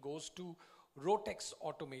SME goes to Rotex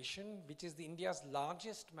Automation, which is India's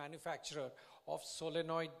largest manufacturer of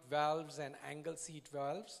solenoid valves and angle seat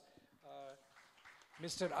valves.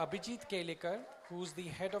 Mr. Abhijit Kelekar, who's the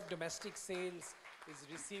head of domestic sales, is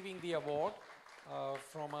receiving the award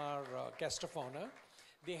from our guest of honor.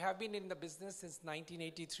 They have been in the business since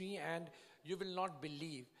 1983, and you will not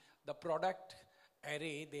believe the product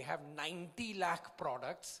array. They have 90 lakh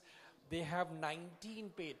products. They have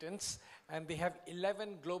 19 patents, and they have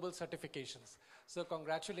 11 global certifications. So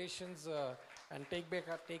congratulations, and take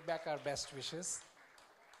back our best wishes.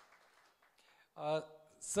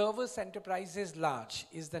 Service Enterprises Large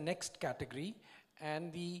is the next category,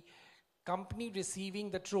 and the company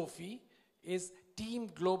receiving the trophy is Team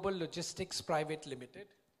Global Logistics Private Limited.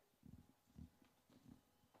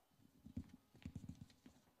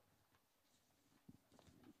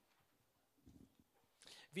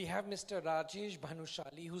 We have Mr. Rajesh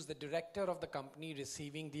Bhanushali, who's the director of the company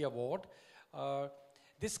receiving the award.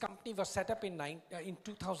 This company was set up in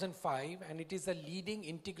 2005, and it is a leading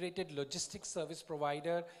integrated logistics service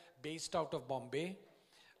provider based out of Bombay.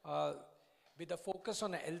 With a focus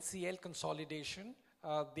on LCL consolidation,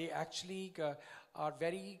 they actually are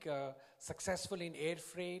very successful in air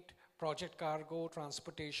freight, project cargo,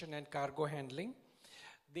 transportation, and cargo handling.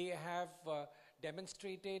 They have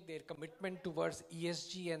demonstrated their commitment towards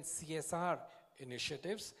ESG and CSR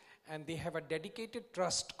initiatives, and they have a dedicated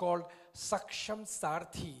trust called Saksham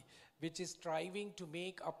Sarthi, which is striving to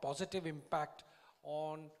make a positive impact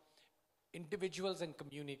on individuals and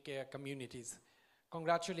communities.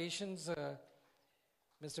 Congratulations,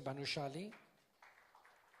 Mr. Bhanushali.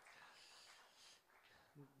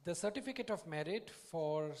 The Certificate of Merit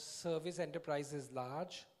for Service Enterprises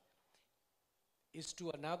Large is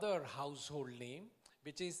to another household name,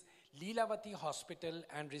 which is Leelavati Hospital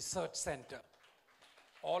and Research Center.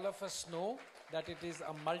 All of us know that it is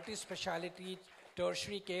a multi-speciality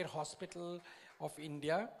tertiary care hospital of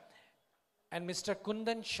India. And Mr.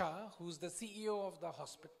 Kundan Shah, who's the CEO of the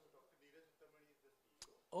hospital.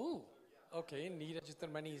 Oh, okay, Neeraj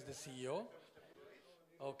Chitramani is the CEO.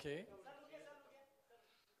 Okay.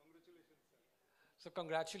 So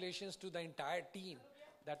congratulations to the entire team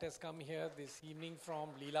that has come here this evening from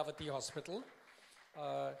Leelavati Hospital.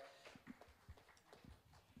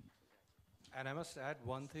 And I must add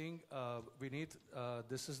one thing,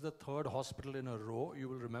 this is the third hospital in a row, you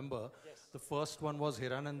will remember. Yes. The first one was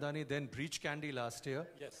Hiranandani, then Breach Candy last year.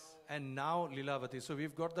 Yes. And now Leelavati. So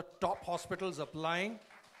we've got the top hospitals applying.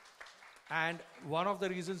 And one of the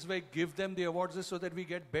reasons we give them the awards is so that we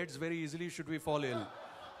get beds very easily should we fall ill.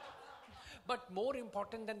 But more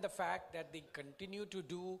important than the fact that they continue to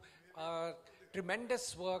do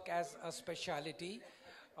tremendous work as a specialty,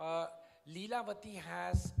 Leelavati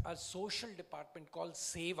has a social department called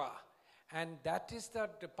Seva, and that is the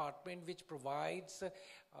department which provides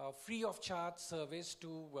free of charge service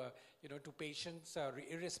to to patients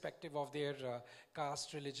irrespective of their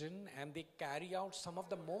caste, religion, and they carry out some of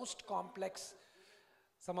the most complex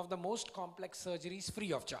surgeries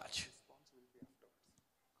free of charge.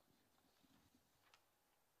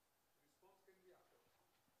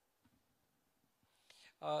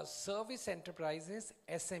 Service Enterprises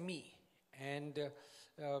SME, and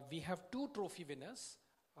we have two trophy winners.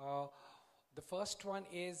 The first one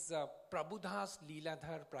is Prabhudas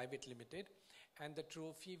Leeladhar Private Limited, and the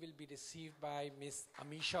trophy will be received by Ms.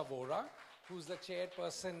 Amisha Vora, who's the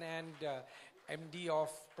chairperson and MD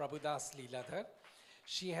of Prabhudas Leeladhar.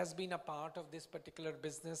 She has been a part of this particular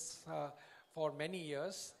business for many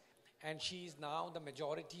years, and she is now the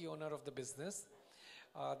majority owner of the business.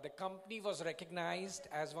 The company was recognized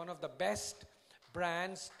as one of the best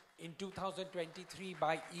brands in 2023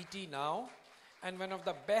 by ET Now, and one of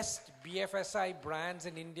the best BFSI brands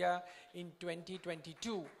in India in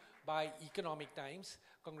 2022 by Economic Times.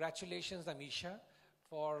 Congratulations, Amisha,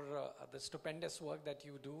 for the stupendous work that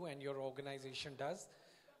you do and your organization does.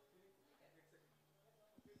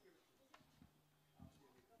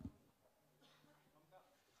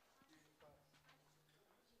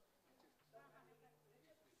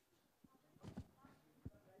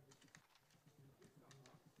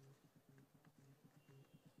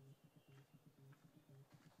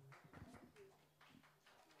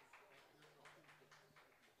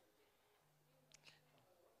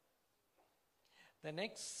 The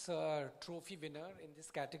next trophy winner in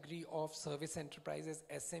this category of Service Enterprises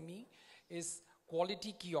SME is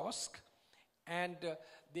Quality Kiosk, and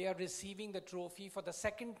they are receiving the trophy for the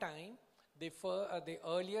second time.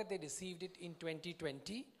 Earlier they received it in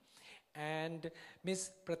 2020, and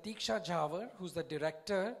Ms. Pratiksha Jhawar, who's the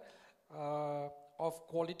director of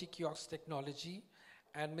Quality Kiosk Technology,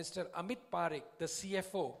 and Mr. Amit Parekh, the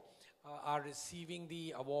CFO, are receiving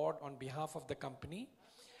the award on behalf of the company.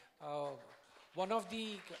 One of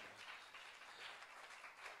the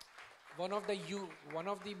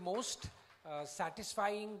most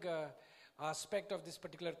satisfying aspect of this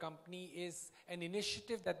particular company is an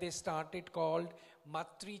initiative that they started called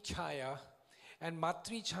Matri Chhaya. And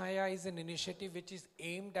Matri Chhaya is an initiative which is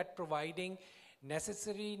aimed at providing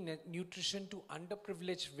necessary nutrition to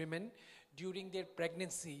underprivileged women during their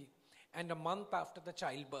pregnancy and a month after the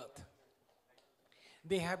childbirth.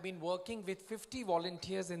 They have been working with 50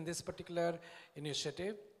 volunteers in this particular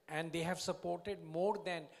initiative, and they have supported more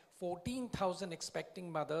than 14,000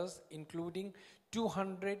 expecting mothers, including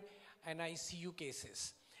 200 NICU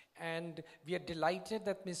cases. And we are delighted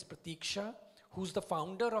that Ms. Pratiksha, who's the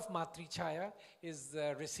founder of Matri Chaya, is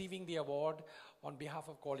receiving the award on behalf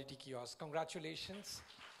of Quality Kiosk. Congratulations.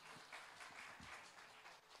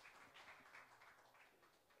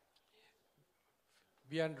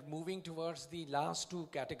 We are moving towards the last two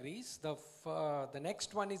categories. The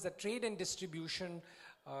next one is the trade and distribution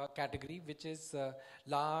category, which is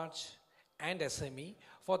large and SME.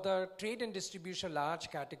 For the trade and distribution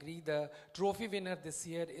large category, the trophy winner this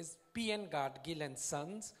year is P.N. Gadgil and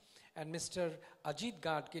Sons, and Mr. Ajit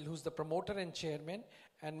Gadgil, who's the promoter and chairman,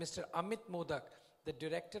 and Mr. Amit Modak, the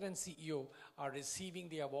director and CEO, are receiving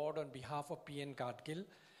the award on behalf of P.N. Gadgil.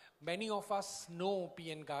 Many of us know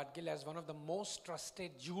P.N. Gadgil as one of the most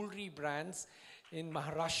trusted jewelry brands in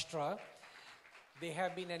Maharashtra. They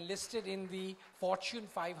have been enlisted in the Fortune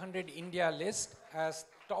 500 India list as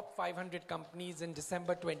top 500 companies in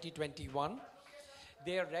December 2021.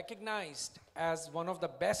 They are recognized as one of the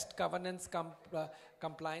best governance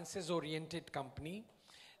compliances-oriented company.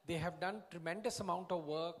 They have done tremendous amount of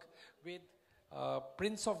work with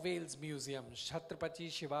Prince of Wales Museum,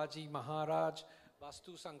 Chhatrapati Shivaji Maharaj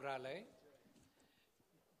Vastu Sangrahalaya.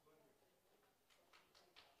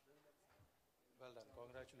 Well done,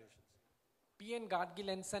 congratulations. P.N. Gadgil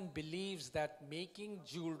and Son believes that making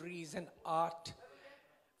jewelry is an art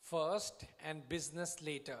first and business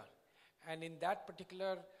later. And in that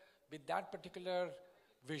particular, with that particular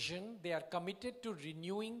vision, they are committed to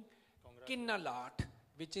renewing Kinnal art,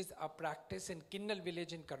 which is a practice in Kinnal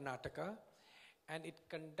village in Karnataka. And it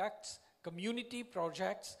conducts community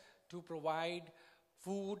projects to provide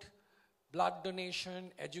food, blood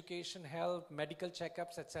donation, education, help, medical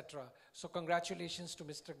checkups, etc. So congratulations to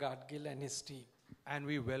Mr. Gadgil and his team. And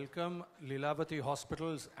we welcome Lilavati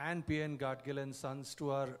Hospitals and P.N. Gadgil and Sons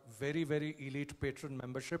to our very, very elite patron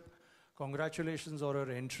membership. Congratulations on your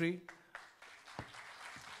entry.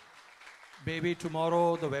 Maybe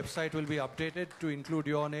tomorrow the website will be updated to include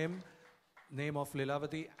your name of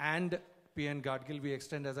Lilavati and P.N. Gadgil. We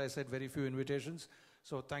extend, as I said, very few invitations.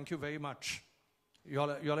 So thank you very much. You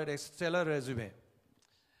all had a stellar resume.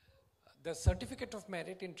 The Certificate of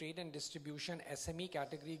Merit in Trade and Distribution SME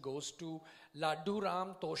category goes to Laddu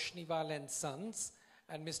Ram Toshniwal and Sons,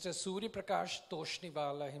 and Mr. Surya Prakash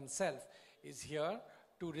Toshniwal himself is here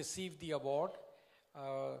to receive the award.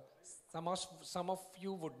 Some of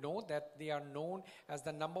you would know that they are known as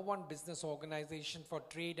the #1 business organization for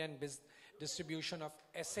trade and distribution of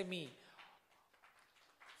SME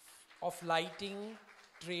of lighting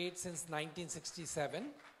trade since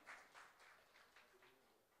 1967.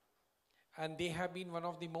 And they have been one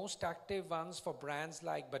of the most active ones for brands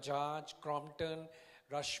like Bajaj, Crompton,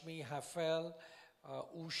 Rashmi, Hafel,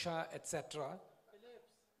 Usha, etc.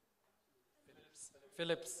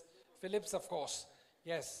 Philips, of course,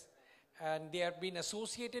 yes. And they have been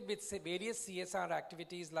associated with various CSR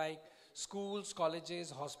activities like schools,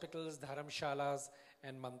 colleges, hospitals, dharamshalas,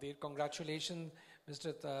 and mandir. Congratulations,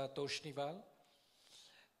 Mr. Toshniwal.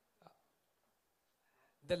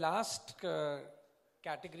 The last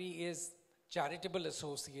category is charitable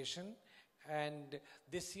association, and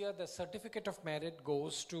this year the Certificate of Merit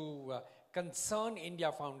goes to Concern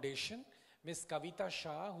India Foundation. Ms. Kavita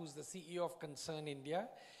Shah, who's the CEO of Concern India,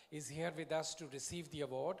 is here with us to receive the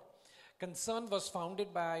award. Concern was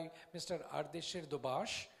founded by Mr. Ardeshir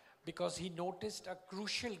Dubash because he noticed a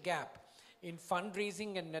crucial gap in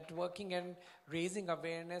fundraising and networking and raising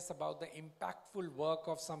awareness about the impactful work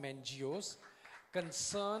of some NGOs.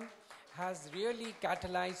 Concern has really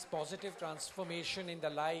catalyzed positive transformation in the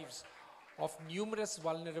lives of numerous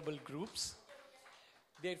vulnerable groups.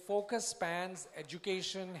 Their focus spans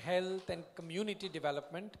education, health, and community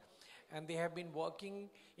development, and they have been working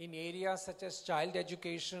in areas such as child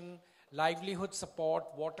education, livelihood support,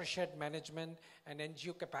 watershed management, and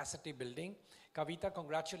NGO capacity building. Kavita,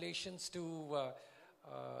 congratulations to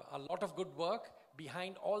a lot of good work.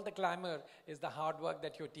 Behind all the glamour is the hard work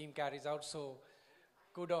that your team carries out, so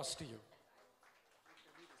kudos to you.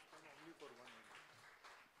 Okay.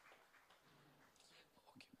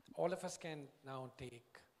 All of us can now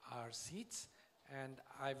take our seats, and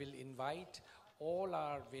I will invite all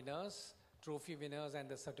our winners, trophy winners, and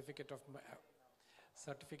the Certificate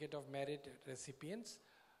of Merit recipients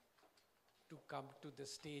to come to the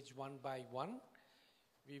stage one by one.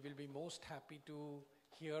 We will be most happy to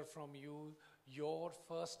hear from you your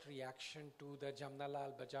first reaction to the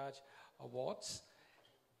Jamnalal Bajaj Awards.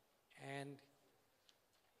 And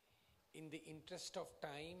in the interest of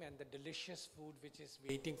time and the delicious food which is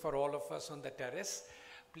waiting for all of us on the terrace,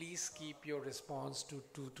 please keep your response to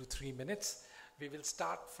 2 to 3 minutes. We will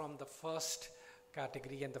start from the first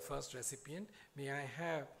category and the first recipient. May I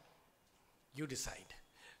have, you decide,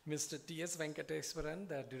 Mr. T.S. Venkateswaran,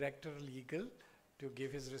 the Director Legal, to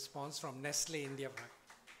give his response from Nestle India.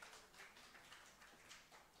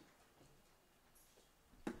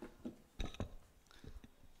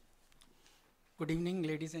 Good evening,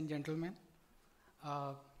 ladies and gentlemen,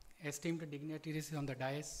 esteemed dignitaries on the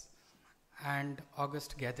dais and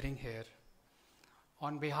august gathering here.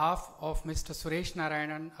 On behalf of Mr. Suresh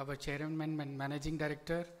Narayanan, our Chairman and Managing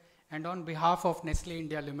Director, and on behalf of Nestle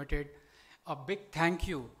India Limited, a big thank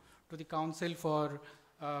you to the Council for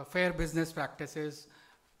Fair Business Practices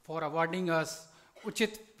for awarding us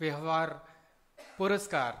Uchit Vyavhar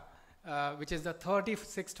Puraskar, which is the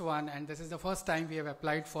 36th one, and this is the first time we have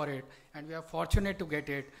applied for it, and we are fortunate to get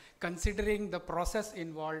it, considering the process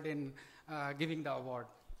involved in giving the award.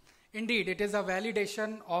 Indeed, it is a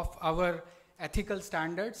validation of our ethical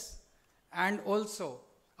standards and also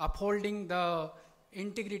upholding the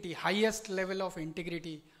integrity, highest level of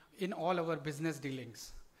integrity in all our business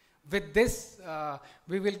dealings. With this,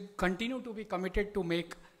 we will continue to be committed to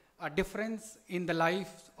make a difference in the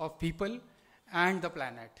lives of people and the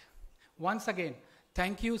planet. Once again,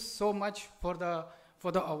 thank you so much for the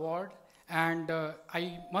award, and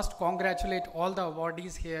I must congratulate all the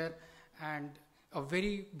awardees here, and a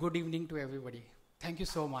very good evening to everybody. Thank you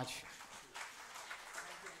so much.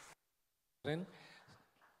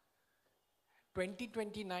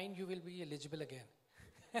 2029, you will be eligible again.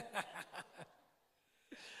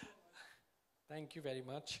 Thank you very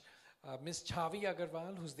much. Ms. Chavi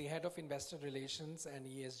Agarwal, who's the Head of Investor Relations and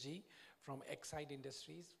ESG from Exide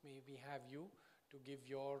Industries, may we have you to give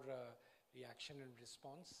your reaction and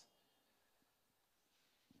response.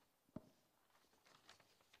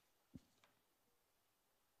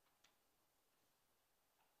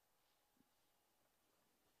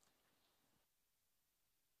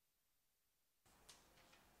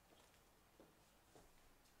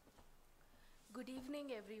 Good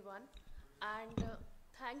evening, everyone, and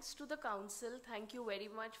thanks to the council. Thank you very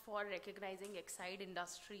much for recognizing Exide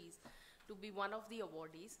Industries to be one of the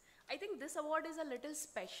awardees. I think this award is a little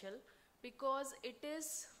special because it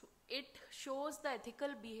shows the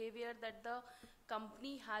ethical behavior that the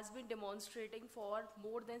company has been demonstrating for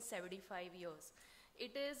more than 75 years.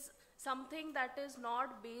 It is something that is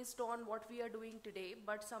not based on what we are doing today,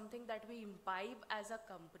 but something that we imbibe as a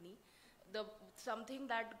company. Something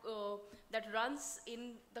that runs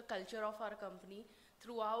in the culture of our company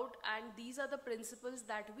throughout, and these are the principles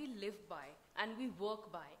that we live by and we work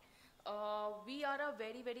by. We are a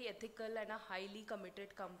very, very ethical and a highly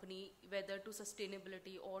committed company, whether to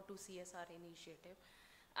sustainability or to CSR initiative,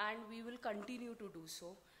 and we will continue to do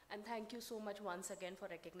so. And thank you so much once again for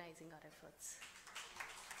recognizing our efforts.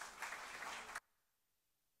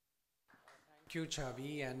 Thank you,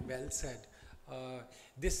 Chavi, and well said.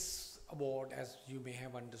 This award, as you may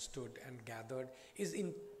have understood and gathered, is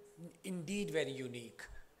indeed very unique,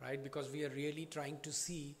 right? Because we are really trying to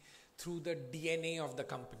see through the DNA of the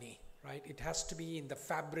company, right? It has to be in the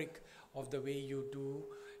fabric of the way you do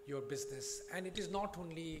your business. And it is not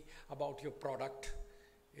only about your product.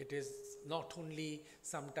 It is not only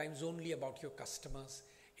sometimes only about your customers.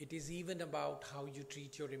 It is even about how you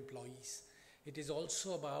treat your employees. It is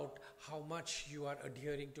also about how much you are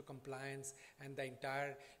adhering to compliance and the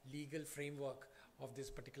entire legal framework of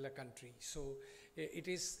this particular country. So it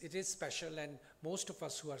is special, and most of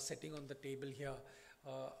us who are sitting on the table here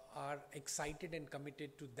are excited and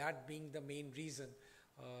committed to that being the main reason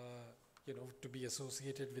to be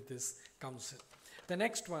associated with this council. The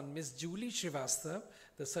next one, Ms. Julie Srivastava,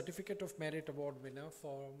 the Certificate of Merit Award winner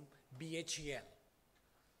from BHEL.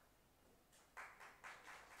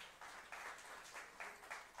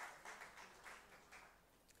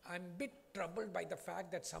 I'm a bit troubled by the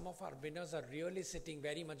fact that some of our winners are really sitting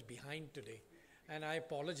very much behind today. And I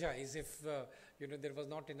apologize if there was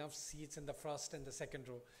not enough seats in the first and the second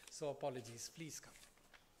row. So apologies. Please come.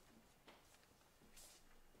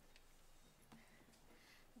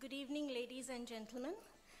 Good evening, ladies and gentlemen,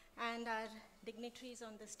 and our dignitaries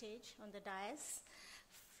on the stage, on the dais.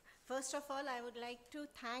 First of all, I would like to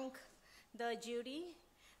thank the jury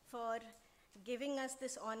for giving us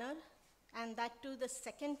this honor, and that too the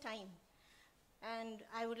second time. And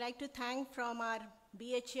I would like to thank from our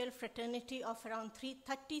BHEL fraternity of around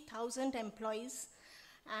 30,000 employees.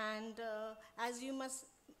 And as you must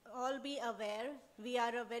all be aware, we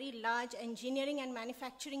are a very large engineering and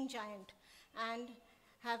manufacturing giant, and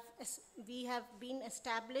we have been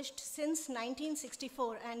established since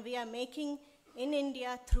 1964, and we are making in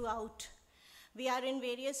India throughout. We are in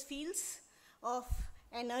various fields of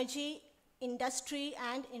energy, industry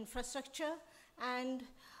and infrastructure, and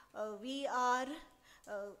we are,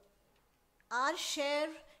 our share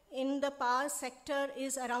in the power sector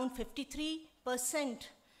is around 53%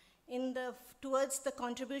 towards the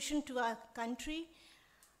contribution to our country.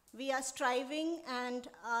 We are striving, and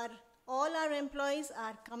all our employees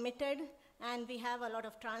are committed, and we have a lot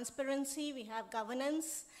of transparency, we have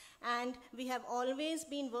governance, and we have always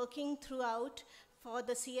been working throughout for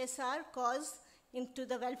the CSR cause into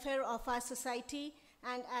the welfare of our society.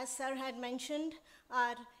 And as sir had mentioned,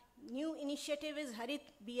 our new initiative is Harit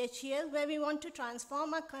BHEL, where we want to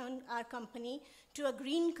transform our company to a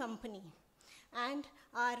green company. And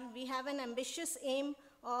we have an ambitious aim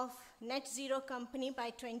of net zero company by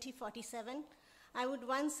 2047. I would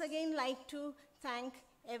once again like to thank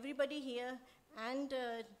everybody here, and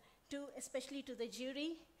especially to the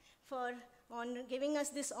jury for giving us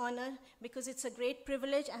this honor, because it's a great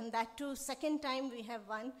privilege, and that too second time we have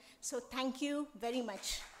won. So thank you very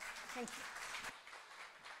much. Thank you.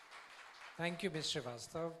 Thank you, Ms.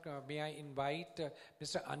 Srivastav. May I invite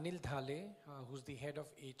Mr. Anil Dhale, who's the head of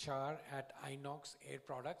HR at Inox Air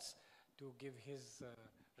Products, to give his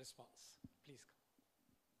response. Please come.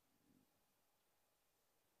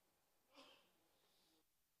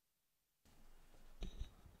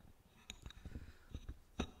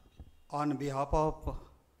 On behalf of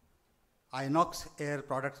Inox Air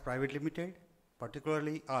Products Private Limited,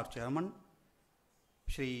 particularly our chairman,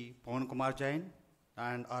 Shri Pawan Kumar Jain,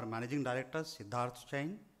 and our managing director, Siddharth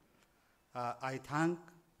Jain, I thank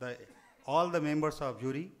all the members of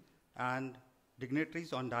jury and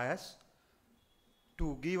dignitaries on dais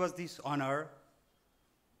to give us this honor,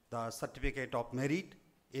 the certificate of merit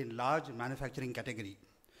in large manufacturing category.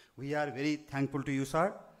 We are very thankful to you,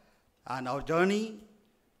 sir, and our journey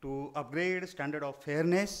to upgrade standard of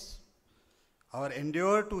fairness, our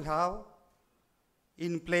endeavor to have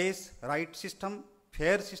in place right system,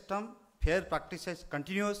 fair practices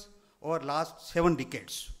continues over last 7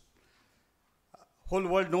 decades. Whole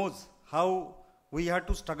world knows how we had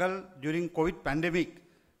to struggle during COVID pandemic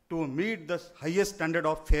to meet the highest standard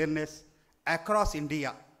of fairness across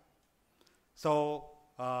India. So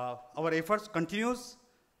our efforts continues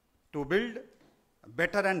to build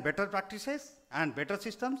better and better practices and better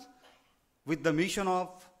systems with the mission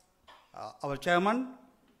of our chairman,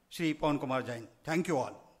 Shri Pawan Kumar Jain. Thank you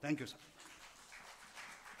all. Thank you, sir.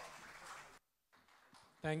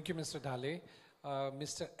 Thank you, Mr. Dhale.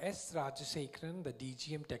 Mr. S. Rajashekharan, the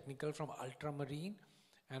DGM Technical from Ultramarine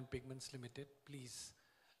and Pigments Limited, please,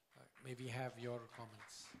 may we have your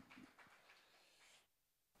comments.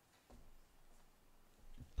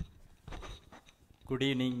 Good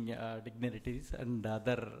evening, dignitaries and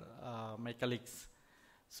other my colleagues.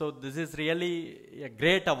 So this is really a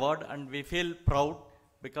great award, and we feel proud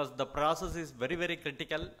because the process is very, very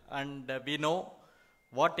critical, and we know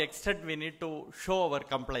what extent we need to show our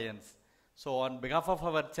compliance. So on behalf of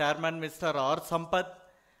our chairman, Mr. R. Sampath,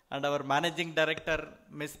 and our managing director,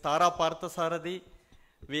 Ms. Tara Parthasarathi,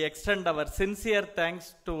 we extend our sincere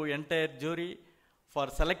thanks to entire jury for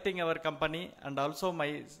selecting our company, and also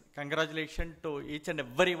my congratulations to each and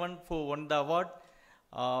everyone who won the award.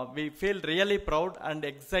 We feel really proud and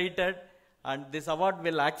excited, and this award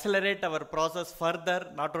will accelerate our process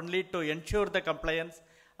further, not only to ensure the compliance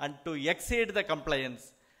and to exceed the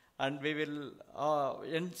compliance, and we will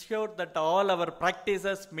ensure that all our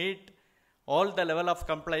practices meet all the level of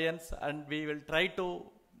compliance, and we will try to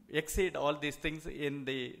exceed all these things in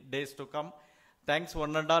the days to come. Thanks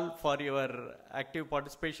one and all for your active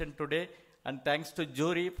participation today, and thanks to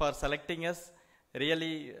jury for selecting us.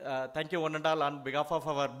 Really, thank you one and all on behalf of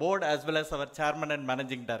our board as well as our chairman and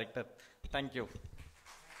managing director. Thank you.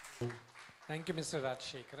 Thank you, Mr.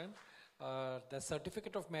 Rajashekharan. The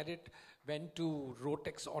certificate of merit went to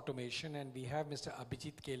Rotex Automation, and we have Mr.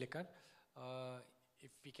 Abhijit Kelekar.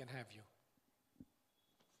 If we can have you.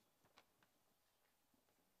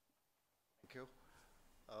 Thank you.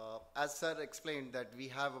 As sir explained that we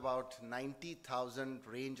have about 90,000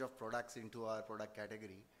 range of products into our product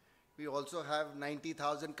category. We also have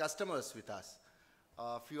 90,000 customers with us.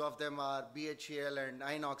 A few of them are BHEL and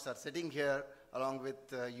Inox are sitting here along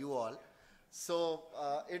with you all. So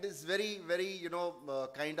it is very, very,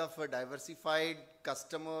 kind of a diversified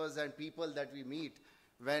customers and people that we meet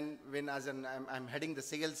when I'm heading the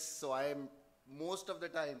sales. So I am most of the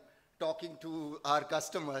time talking to our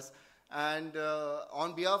customers. And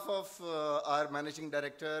on behalf of our managing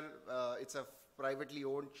director, it's a privately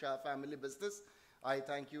owned Shah family business. I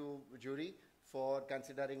thank you, jury, for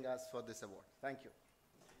considering us for this award. Thank you.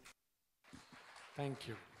 Thank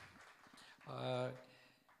you.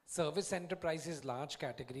 Service Enterprises large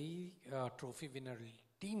category trophy winner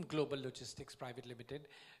Team Global Logistics Private Limited.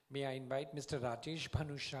 May I invite Mr. Rajesh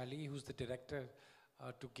Bhanushali, who's the director,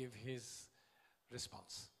 to give his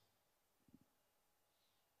response.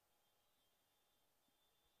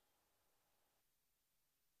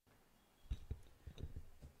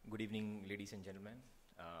 Good evening, ladies and gentlemen,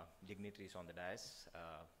 dignitaries on the dais.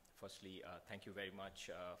 Firstly, thank you very much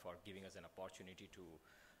for giving us an opportunity to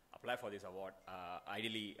apply for this award.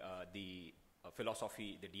 Ideally, the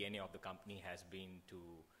philosophy, the DNA of the company has been to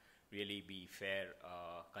really be fair,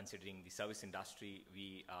 considering the service industry.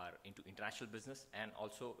 We are into international business and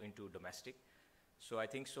also into domestic. So I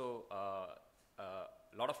think so,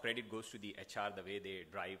 a lot of credit goes to the HR, the way they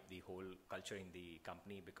drive the whole culture in the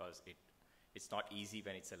company, because it's not easy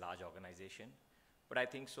when it's a large organization. But I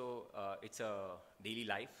think so, it's a daily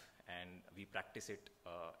life, and we practice it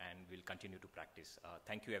and we'll continue to practice.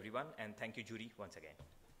 Thank you everyone, and thank you jury once again.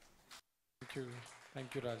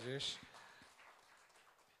 Thank you Rajesh.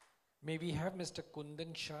 May we have Mr.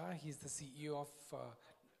 Kundan Shah, he's the CEO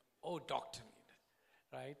of, Dr.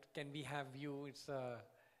 Right? Can we have you? It's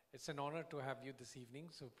an honor to have you this evening,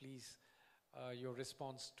 so please, your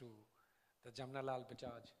response to the Jamnalal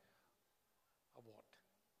Bajaj Award.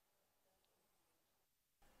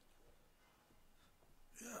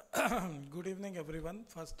 Good evening, everyone.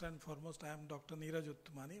 First and foremost, I am Dr. Neeraj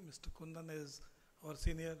Uttamani. Mr. Kundan is our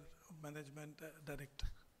Senior Management Director.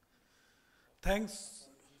 Thanks.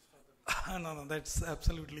 No, that's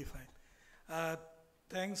absolutely fine.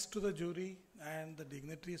 Thanks to the jury and the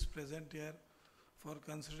dignitaries present here for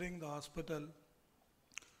considering the hospital.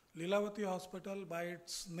 Lilavati Hospital, by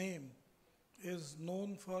its name, is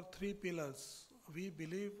known for 3 pillars. We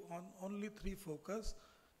believe on only 3 focus,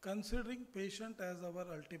 considering patient as our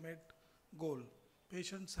ultimate goal,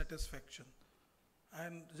 patient satisfaction.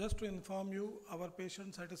 And just to inform you, our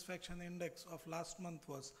patient satisfaction index of last month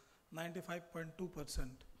was 95.2%.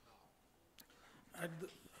 At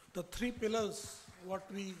the 3 pillars,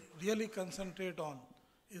 what we really concentrate on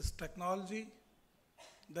is technology,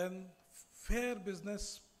 then fair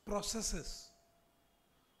business processes.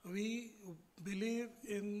 We believe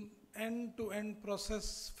in end-to-end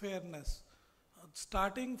process fairness,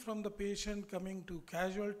 starting from the patient coming to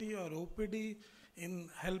casualty or OPD, in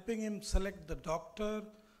helping him select the doctor,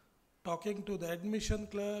 talking to the admission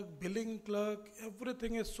clerk, billing clerk,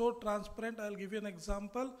 everything is so transparent. I'll give you an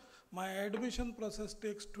example. My admission process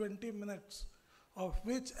takes 20 minutes, of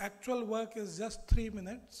which actual work is just 3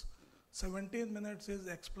 minutes. 17 minutes is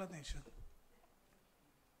explanation.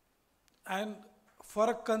 And for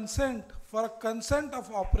a consent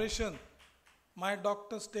of operation, my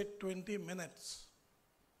doctors take 20 minutes.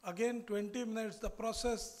 Again, 20 minutes, the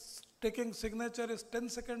process taking signature is 10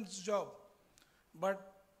 seconds job.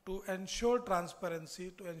 But to ensure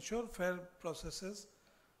transparency, to ensure fair processes,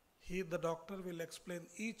 the doctor will explain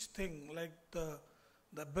each thing, like the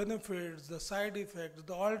benefits, the side effects,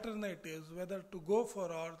 the alternatives, whether to go for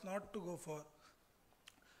or not to go for.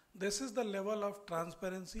 This is the level of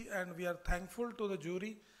transparency, and we are thankful to the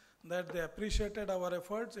jury that they appreciated our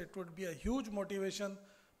efforts. It would be a huge motivation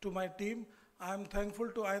to my team. I am thankful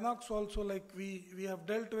to Inox also, like we have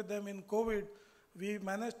dealt with them in COVID. We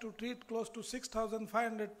managed to treat close to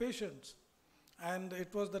 6,500 patients. And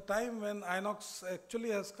it was the time when Inox actually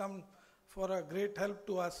has come for a great help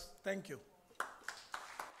to us. Thank you.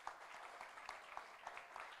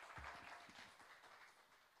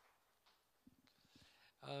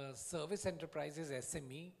 Service Enterprises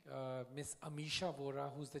SME, Ms. Amisha Vora,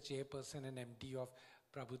 who's the chairperson and MD of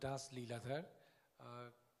Prabhudas Leeladhar.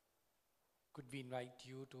 Could we invite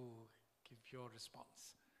you to give your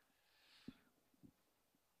response?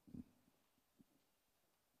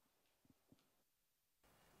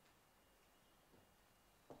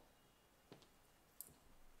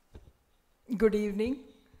 Good evening.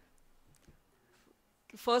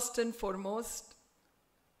 First and foremost,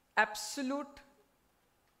 absolute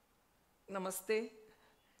namaste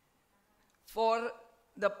for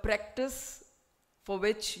the practice for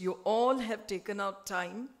which you all have taken out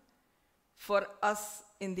time for us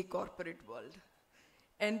in the corporate world.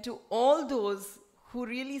 And to all those who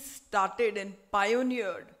really started and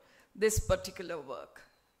pioneered this particular work,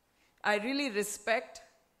 I really respect.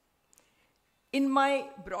 In my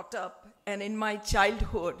brought up and in my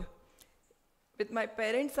childhood, with my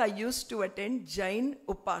parents, I used to attend Jain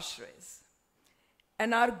Upashrayas.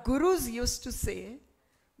 And our gurus used to say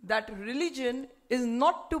that religion is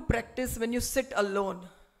not to practice when you sit alone.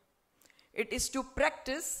 It is to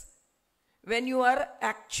practice when you are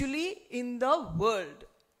actually in the world,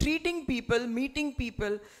 treating people, meeting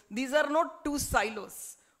people. These are not 2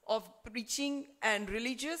 silos of preaching and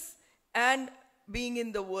religious and being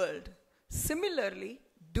in the world. Similarly,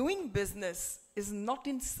 doing business is not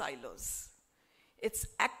in silos. It's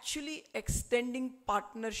actually extending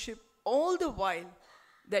partnership all the while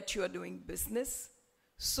that you are doing business.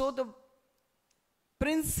 So the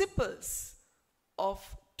principles of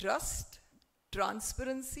trust,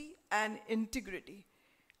 transparency, and integrity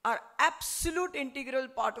are absolute integral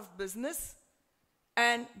part of business,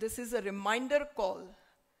 and this is a reminder call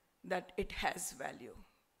that it has value.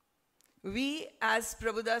 We as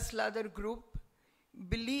Prabhudas Ladar Group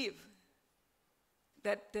believe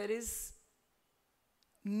that there is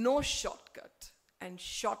no shortcut, and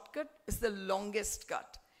shortcut is the longest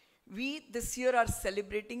cut. We this year are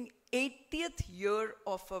celebrating 80th year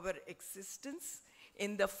of our existence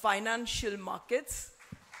in the financial markets,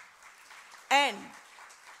 and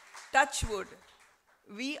touch wood,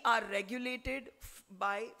 we are regulated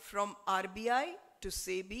from RBI to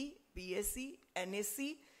SEBI, BSE,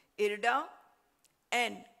 NSE, IRDA,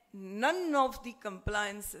 and none of the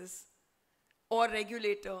compliances or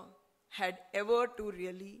regulator had ever to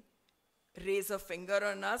really raise a finger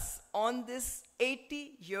on us on this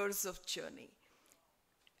 80 years of journey.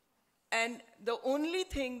 And the only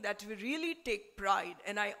thing that we really take pride,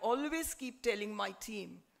 and I always keep telling my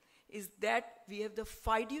team, is that we have the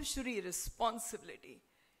fiduciary responsibility.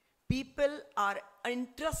 People are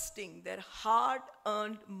entrusting their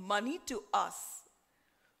hard-earned money to us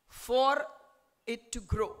for it to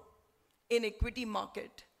grow in equity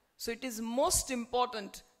market. So it is most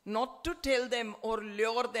important not to tell them or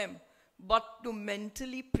lure them, but to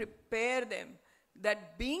mentally prepare them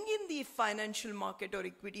that being in the financial market or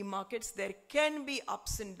equity markets, there can be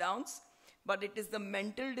ups and downs, but it is the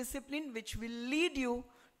mental discipline which will lead you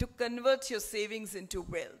to convert your savings into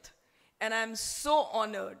wealth. And I'm so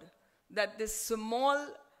honored that this small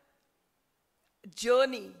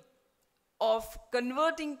journey of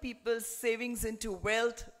converting people's savings into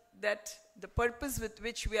wealth, that the purpose with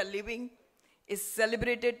which we are living, is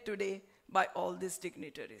celebrated today by all these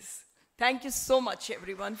dignitaries. Thank you so much,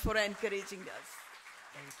 everyone, for encouraging us.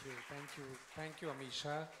 Thank you,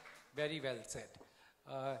 Amisha. Very well said.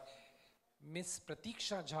 Miss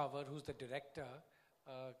Pratiksha Jhawar, who's the director,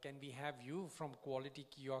 can we have you from Quality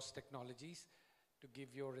Kiosk Technologies to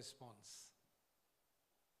give your response?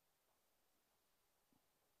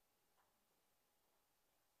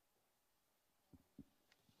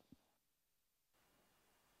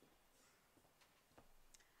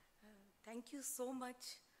 Thank you so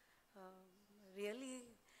much. Really,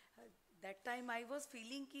 that time I was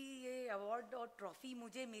feeling कि ये award और trophy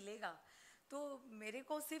मुझे मिलेगा, तो मेरे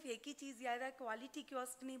को सिर्फ एक ही चीज़ याद है, क्वालिटी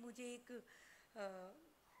कियोस्क ने मुझे एक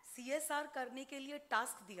CSR करने के लिए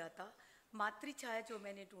टास्क दिया था, मातृ छाया जो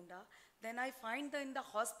मैंने ढूंढा. Then I find in the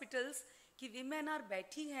hospitals कि women are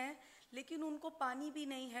बैठी हैं, लेकिन उनको पानी भी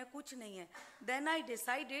नहीं है, कुछ नहीं है. Then I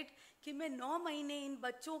decided कि मैं 9 महीने इन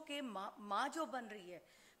बच्चों के माँ जो बन रही है,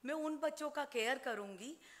 मैं उन बच्चों का केयर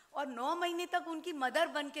करूंगी और 9 महीने तक उनकी मदर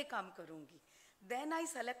बन के काम करूंगी. Then I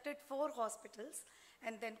selected 4 hospitals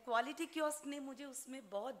and then Quality Kiosk ने मुझे उसमें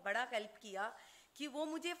बहुत बड़ा हेल्प किया कि वो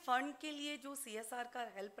मुझे फंड के लिए जो CSR का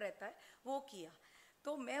हेल्प रहता है वो किया.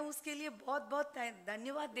 तो मैं उसके लिए बहुत बहुत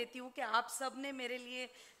धन्यवाद देती हूँ कि आप सब ने मेरे लिए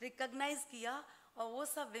रिकॉग्नाइज किया और वो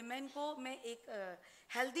सब विमेन को मैं एक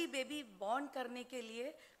हेल्दी बेबी बॉर्न करने के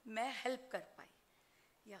लिए मैं हेल्प कर पाई.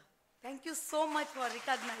 या thank you so much for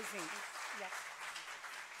recognising.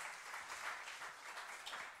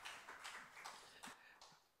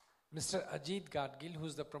 Mr. Ajit Gadgil,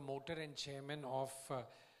 who's the promoter and chairman of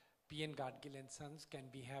P.N. Gadgil and Sons, can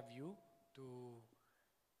we have you to...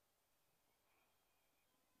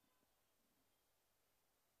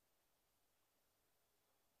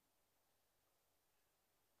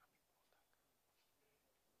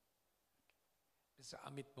 Mr.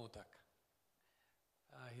 Amit Modak,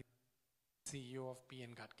 CEO of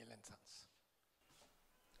P.N. Gadgil and Sons.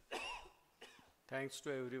 Thanks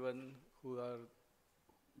to everyone who are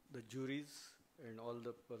the juries and all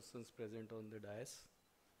the persons present on the dais.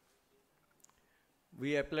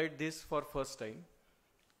 We applied this for first time.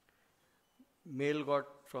 Mail got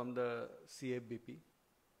from the CFBP.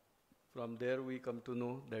 From there we come to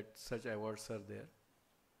know that such awards are there.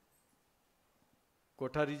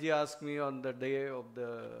 Kothariji asked me on the day of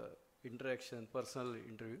the interaction, personal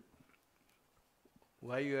interview,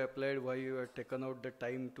 why you applied, why you have taken out the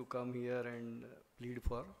time to come here and plead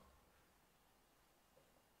for.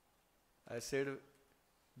 I said,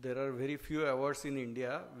 there are very few awards in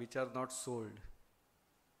India which are not sold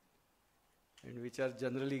and which are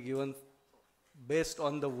generally given based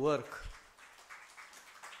on the work.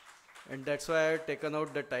 And that's why I had taken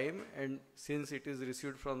out the time, and since it is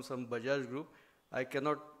received from some Bajaj group, I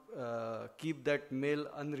cannot keep that mail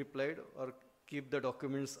unreplied or keep the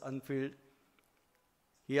documents unfilled.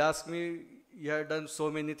 He asked me, you have done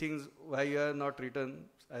so many things, why you have not written?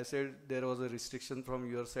 I said, there was a restriction from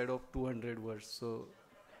your side of 200 words. So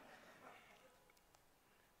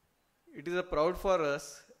it is a proud for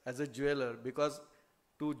us as a jeweler, because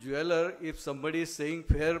to jeweler, if somebody is saying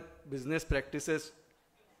fair business practices,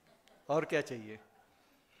 और क्या चाहिए?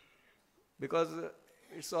 Because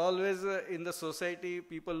it's always in the society,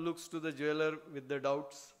 people looks to the jeweler with the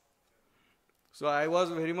doubts. So I was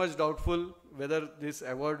very much doubtful whether this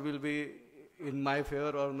award will be in my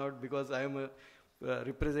favor or not, because I am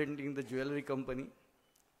representing the jewelry company.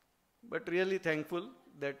 But really thankful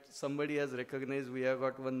that somebody has recognized we have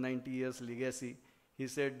got 190 years legacy. He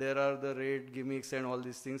said there are the rate gimmicks and all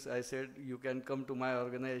these things. I said you can come to my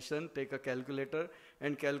organization, take a calculator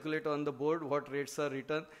and calculate on the board what rates are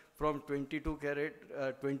written from 22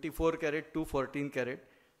 carat, 24 carat to 14 carat.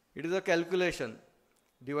 It is a calculation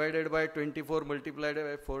divided by 24 multiplied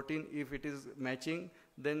by 14. If it is matching,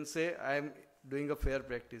 then say I am doing a fair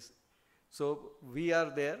practice. So we are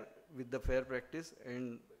there with the fair practice,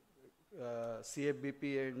 and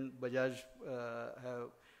CFBP and Bajaj have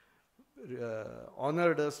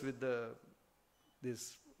honored us with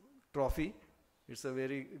this trophy. It's a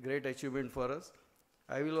very great achievement for us.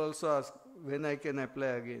 I will also ask when I can apply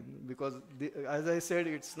again, because as I said,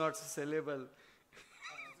 it's not sellable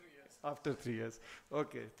after 3 years.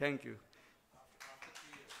 Okay, thank you.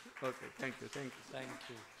 Okay, thank you, thank you. Thank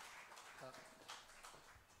you.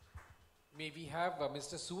 May we have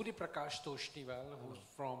Mr. Surya Prakash Toshniwal, who's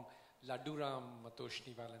from Laduram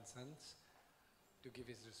Toshniwal and Sons, to give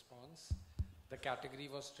his response. The category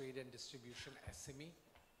was Trade and Distribution SME.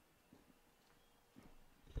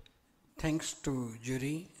 Thanks to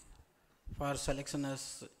jury for selection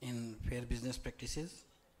us in fair business practices.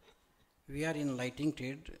 We are in lighting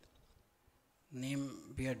trade.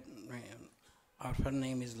 Our firm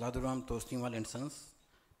name is Laduram Toshniwal and Sons.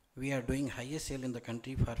 We are doing highest sale in the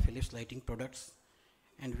country for Philips lighting products,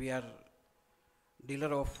 and we are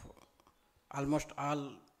dealer of almost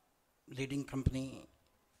all leading company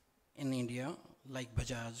in India like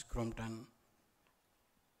Bajaj, Crompton,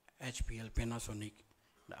 HPL, Panasonic,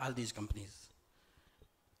 all these companies.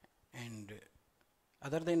 And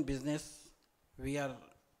other than business, we are,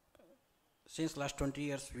 since last 20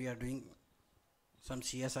 years, we are doing some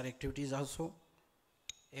CSR activities also.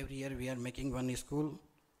 Every year we are making one school,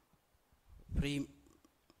 free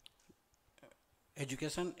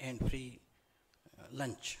education and free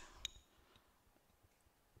lunch.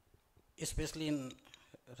 Especially in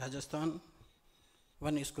Rajasthan,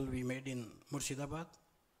 one school we made in Murshidabad.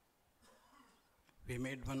 We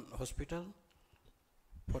made one hospital,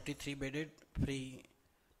 43 bedded, free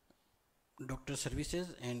doctor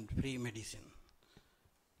services and free medicine.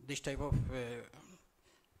 This type of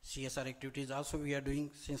CSR activities also we are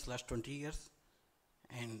doing since last 20 years,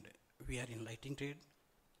 and we are in lighting trade.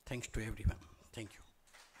 Thanks to everyone. Thank you.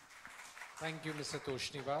 Thank you, Mr.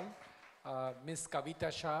 Toshniwal. Ms.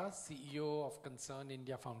 Kavita Shah, CEO of Concern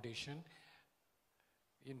India Foundation,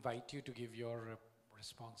 invite you to give your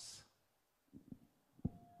response.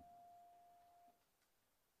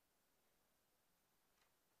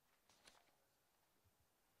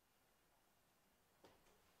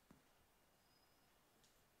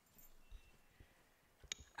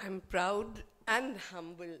 I'm proud and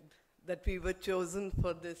humbled that we were chosen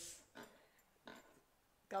for this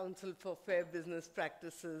Council for Fair Business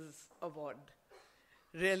Practices Award.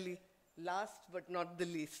 Really, last but not the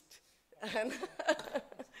least. And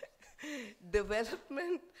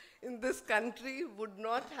development in this country would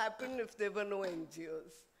not happen if there were no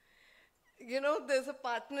NGOs. You know, there's a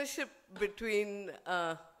partnership between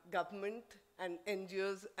government and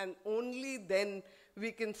NGOs, and only then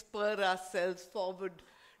we can spur ourselves forward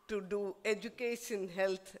to do education,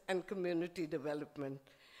 health, and community development.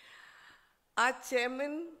 Our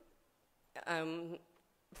chairman,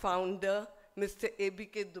 founder, Mr.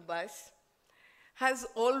 A.B.K. Dubash, has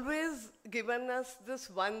always given us this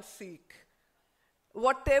one seek.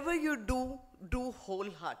 Whatever you do, do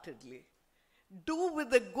wholeheartedly. Do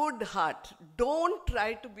with a good heart. Don't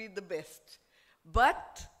try to be the best.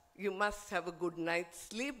 But you must have a good night's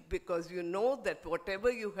sleep, because you know that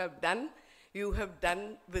whatever you have done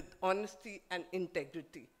with honesty and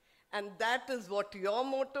integrity. And that is what your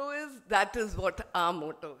motto is, that is what our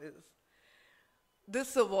motto is.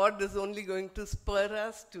 This award is only going to spur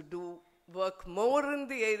us to do work more in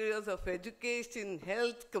the areas of education,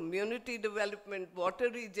 health, community development, water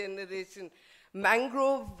regeneration,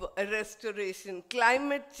 mangrove restoration,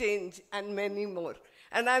 climate change, and many more.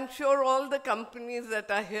 And I'm sure all the companies that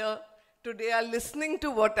are here today are listening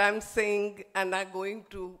to what I'm saying and are going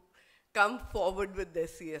to come forward with their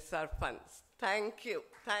CSR funds. Thank you.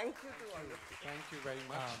 Thank you to all of you. Thank you very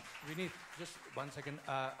much. Vinit, just 1 second.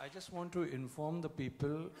 I just want to inform the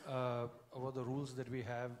people about the rules that we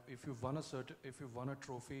have. If you've won a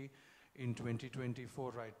trophy in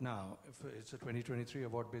 2024 right now, if it's a 2023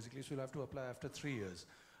 award basically, so you'll have to apply after 3 years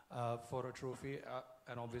for a trophy.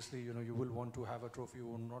 And obviously, you will want to have a trophy.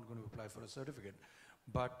 You're not going to apply for a certificate.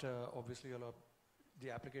 But obviously,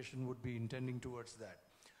 the application would be intending towards that.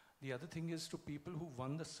 The other thing is, to people who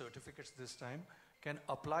won the certificates this time can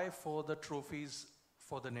apply for the trophies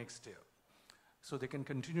for the next year. So they can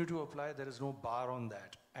continue to apply. There is no bar on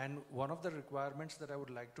that. And one of the requirements that I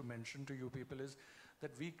would like to mention to you people is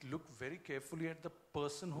that we look very carefully at the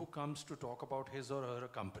person who comes to talk about his or her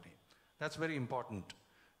company. That's very important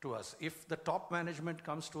to us. If the top management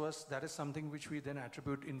comes to us, that is something which we then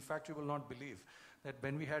attribute. In fact, you will not believe that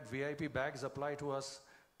when we had VIP bags apply to us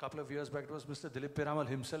couple of years back, it was Mr. Dilip Piramal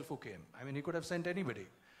himself who came. I mean, he could have sent anybody,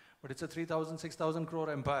 but it's a 3,000, 6,000 crore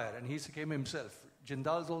empire, and he came himself.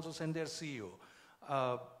 Jindal's also sent their CEO.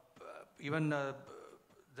 Even the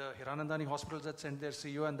Hiranandani hospitals had sent their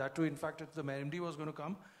CEO, and that too, in fact, if the MD was going to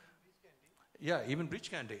come. Yeah, even Breach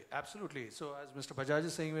Candy, absolutely. So as Mr. Bajaj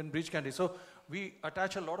is saying, even Breach Candy. So we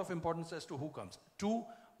attach a lot of importance as to who comes. Two,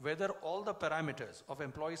 whether all the parameters of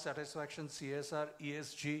employee satisfaction, CSR,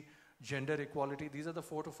 ESG, gender equality, these are the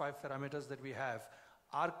 4 to 5 parameters that we have,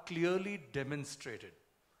 are clearly demonstrated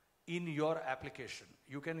in your application.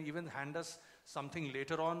 You can even hand us something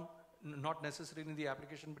later on, not necessarily in the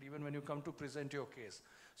application, but even when you come to present your case.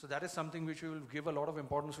 So that is something which we will give a lot of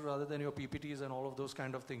importance to, rather than your PPTs and all of those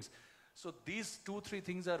kind of things. So these 2-3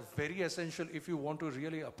 things are very essential if you want to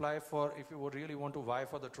really apply for, if you would really want to vie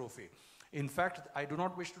for the trophy. In fact, I do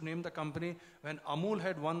not wish to name the company. When Amul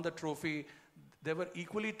had won the trophy, there were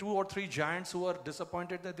equally 2 or 3 giants who were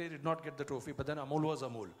disappointed that they did not get the trophy, but then Amul was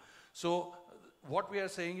Amul. So what we are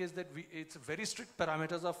saying is that it's very strict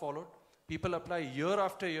parameters are followed. People apply year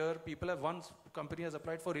after year. One company has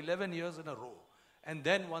applied for 11 years in a row and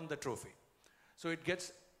then won the trophy. So it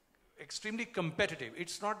gets extremely competitive.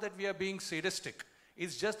 It's not that we are being sadistic.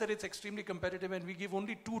 It's just that it's extremely competitive, and we give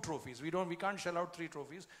only 2 trophies. We can't shell out 3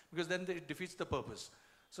 trophies, because then it defeats the purpose.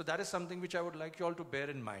 So that is something which I would like you all to bear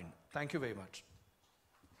in mind. Thank you very much.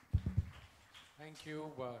 Thank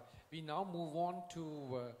you. We now move on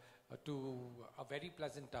to a very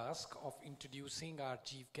pleasant task of introducing our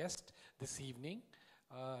chief guest this evening,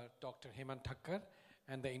 Dr. Hemant Thakkar,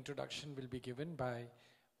 and the introduction will be given by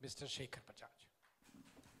Mr. Shekhar Bajaj.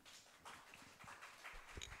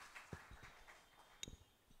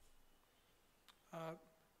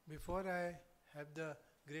 Before I have the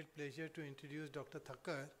great pleasure to introduce Dr.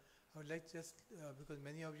 Thakkar, I would like just, because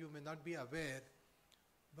many of you may not be aware,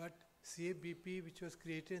 but CABP, which was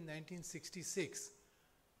created in 1966,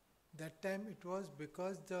 that time it was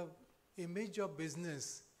because the image of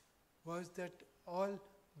business was that all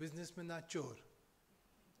businessmen are chore.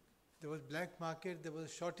 There was black market, there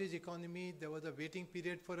was shortage economy, there was a waiting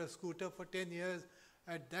period for a scooter for 10 years.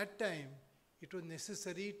 At that time, it was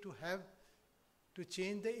necessary to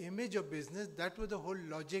change the image of business. That was the whole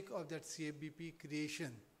logic of that CABP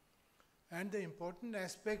creation. And the important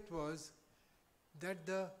aspect was that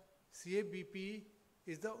the CABP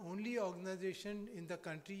is the only organization in the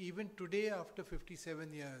country, even today after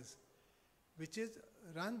 57 years, which is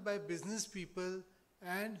run by business people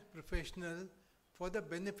and professionals for the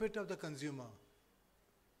benefit of the consumer.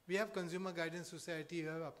 We have Consumer Guidance Society, we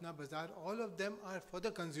have Apna Bazaar, all of them are for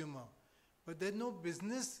the consumer. But there's no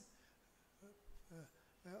business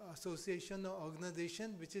association or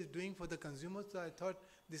organization which is doing for the consumer. So I thought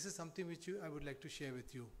this is something which I would like to share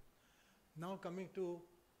with you. Now coming to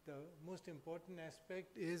the most important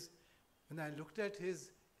aspect is, when I looked at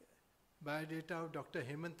his biodata of Dr.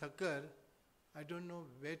 Hemant Thakkar, I don't know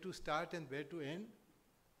where to start and where to end,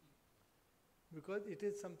 because it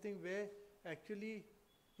is something where actually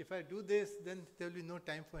if I do this, then there will be no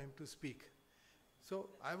time for him to speak. So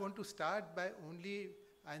I want to start by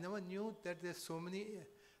I never knew that there's so many,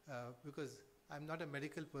 because I'm not a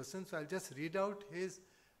medical person, so I'll just read out his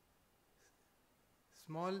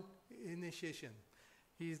small initiation.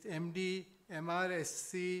 He is MD,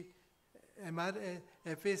 MRSC,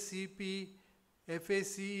 FACP,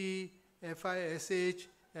 FACE, FISH,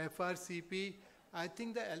 FRCP. I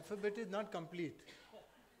think the alphabet is not complete.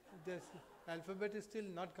 The alphabet is still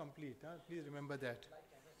not complete. Please remember that.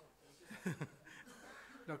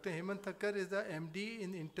 Dr. Hemant Thakkar is the MD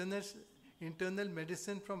in internal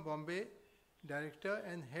medicine from Bombay, Director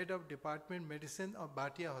and Head of Department Medicine of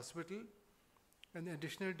Bhatia Hospital, and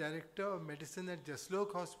Additional Director of Medicine at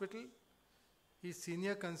Jaslok Hospital. He is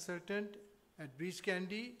Senior Consultant at Breach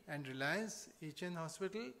Candy and Reliance HN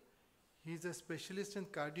Hospital. He is a specialist in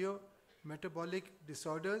cardio-metabolic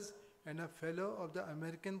disorders and a fellow of the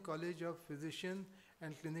American College of Physicians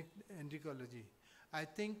and Clinic Endocrinology. I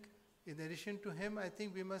think, in addition to him, I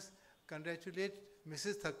think we must congratulate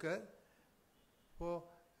Mrs. Thakkar for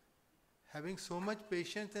having so much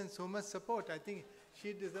patience and so much support. I think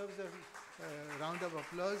she deserves a round of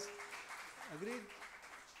applause. Agreed?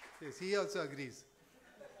 Yes, he also agrees.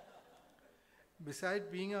 Besides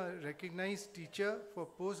being a recognized teacher for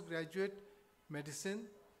postgraduate medicine,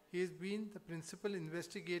 he has been the principal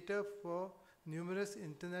investigator for numerous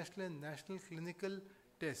international and national clinical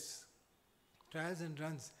tests, trials and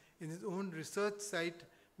runs in his own research site,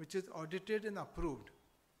 which is audited and approved.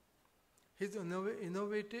 His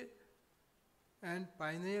innovative and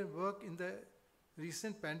pioneer work in the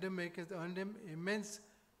recent pandemic has earned him immense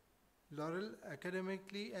laurel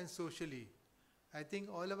academically and socially. I think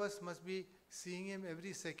all of us must be seeing him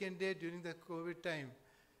every second day during the COVID time,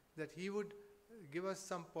 that he would give us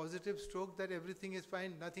some positive stroke that everything is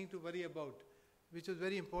fine, nothing to worry about, which was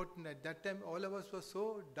very important. At that time, all of us were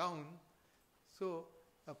so down. So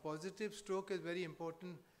a positive stroke is very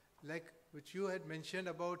important, like which you had mentioned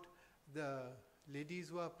about the ladies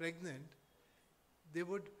who are pregnant. They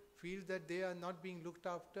would feel that they are not being looked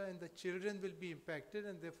after and the children will be impacted,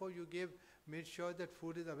 and therefore you made sure that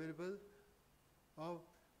food is available. Or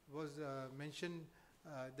was mentioned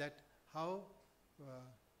that how,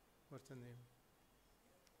 what's the name?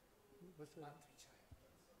 What's the name?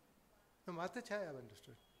 No, Mata Chai I've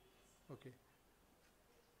understood. Okay.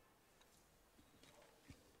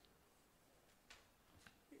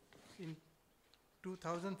 In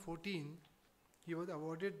 2014, he was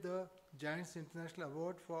awarded the Giants International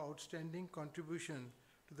Award for Outstanding Contribution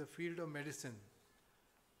to the field of medicine.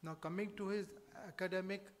 Now coming to his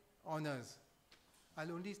academic honors,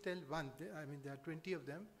 I'll only tell one. I mean, there are 20 of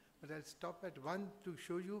them, but I'll stop at one to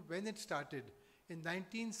show you when it started. In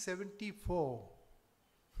 1974,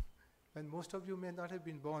 when most of you may not have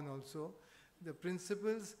been born also, the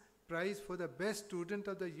Principal's Prize for the Best Student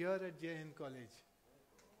of the Year at JN College.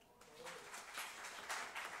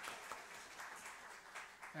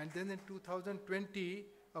 And then in 2020,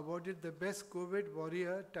 awarded the Best COVID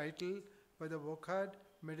Warrior title by the Walchand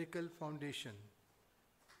Medical Foundation.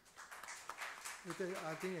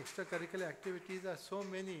 I think extracurricular activities are so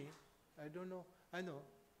many. I don't know. I know.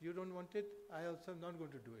 You don't want it. I also am not going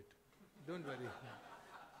to do it. Don't worry.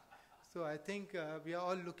 So I think we are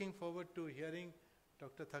all looking forward to hearing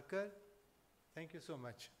Dr. Thakkar. Thank you so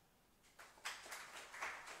much.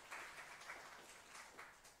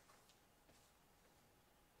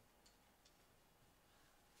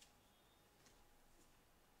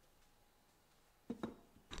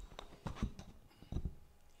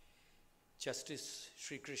 Justice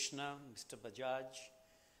Sri Krishna, Mr. Bajaj,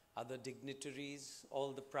 other dignitaries,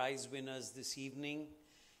 all the prize winners this evening,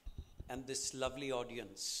 and this lovely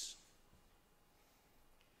audience.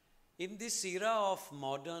 In this era of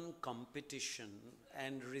modern competition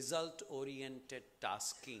and result-oriented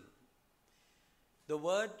tasking, the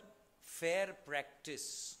word fair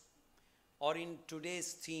practice, or in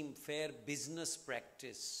today's theme, fair business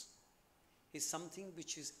practice, is something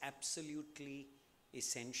which is absolutely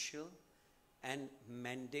essential and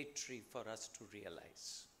mandatory for us to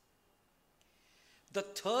realize. The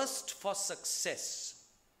thirst for success,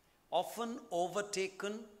 often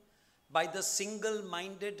overtaken by the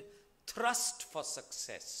single-minded thrust for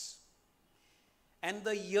success, and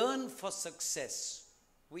the yearn for success,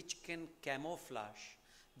 which can camouflage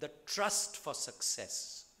the trust for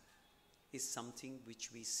success, is something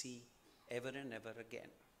which we see ever and ever again.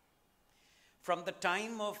 From the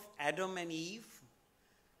time of Adam and Eve,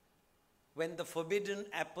 when the forbidden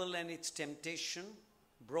apple and its temptation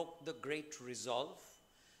broke the great resolve,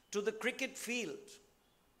 to the cricket field,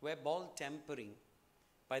 where ball tampering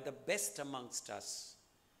by the best amongst us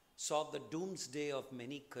saw the doomsday of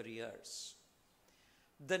many careers.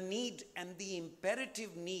 The need and the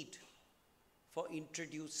imperative need for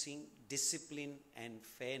introducing discipline and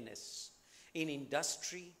fairness in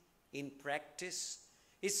industry, in practice,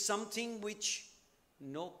 is something which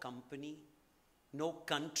no company, no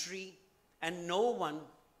country, and no one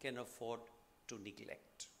can afford to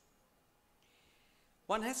neglect.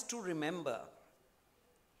 One has to remember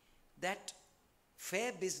that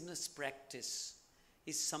fair business practice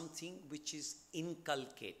is something which is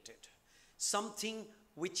inculcated, something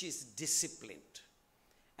which is disciplined.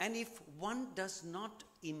 And if one does not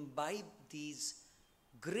imbibe these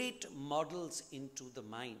great models into the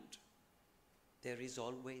mind, there is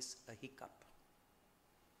always a hiccup.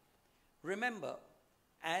 Remember,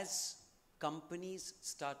 as companies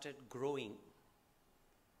started growing,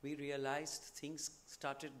 we realized things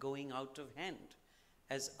started going out of hand,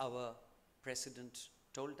 as our president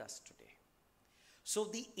told us today. So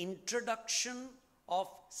the introduction of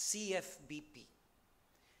CFBP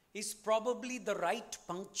is probably the right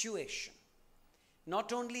punctuation.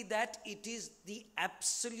 Not only that, it is the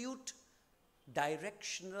absolute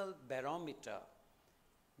directional barometer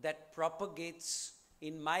that propagates,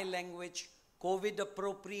 in my language, COVID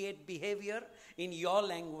appropriate behavior, in your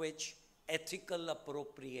language, ethical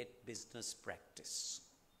appropriate business practice.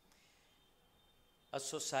 A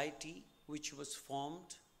society which was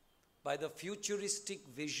formed by the futuristic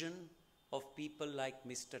vision of people like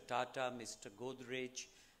Mr. Tata, Mr. Godrej,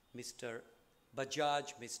 Mr.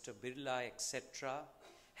 Bajaj, Mr. Birla, etc.,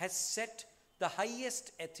 has set the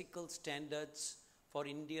highest ethical standards for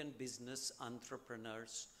Indian business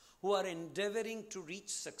entrepreneurs who are endeavoring to reach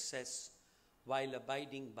success while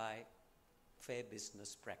abiding by fair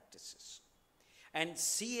business practices. And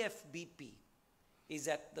CFBP is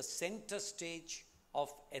at the center stage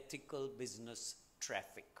of ethical business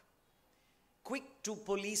traffic. Quick to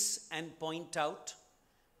police and point out,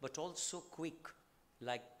 but also quick,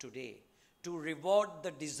 like today, to reward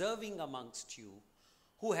the deserving amongst you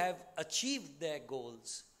who have achieved their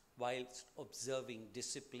goals whilst observing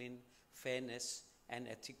discipline, fairness, and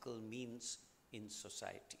ethical means in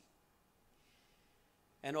society.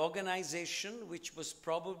 An organization which was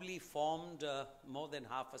probably formed more than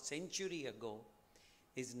half a century ago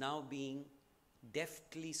is now being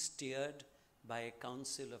deftly steered by a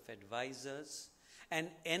council of advisors and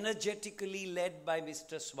energetically led by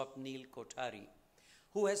Mr. Swapnil Kothari,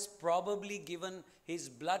 who has probably given his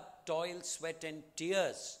blood, toil, sweat and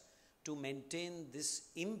tears to maintain this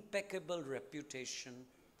impeccable reputation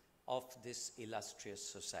of this illustrious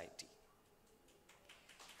society.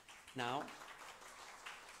 Now,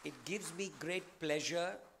 it gives me great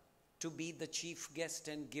pleasure to be the chief guest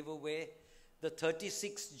and give away the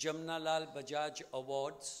 36th Jamnalal Bajaj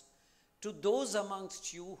Awards to those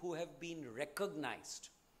amongst you who have been recognized,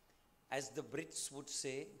 as the Brits would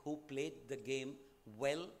say, who played the game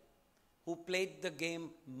well, who played the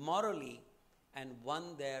game morally and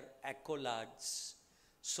won their accolades,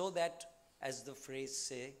 so that, as the phrase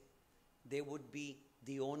say, they would be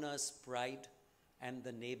the owner's pride and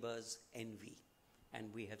the neighbor's envy.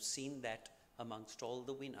 And we have seen that amongst all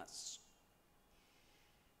the winners.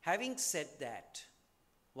 Having said that,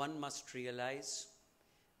 one must realize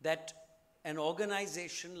that an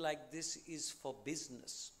organization like this is for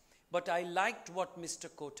business. But I liked what Mr.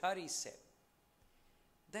 Kothari said,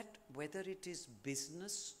 that whether it is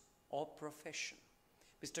business or profession.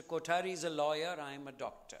 Mr. Kothari is a lawyer, I am a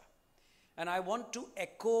doctor. And I want to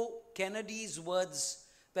echo Kennedy's words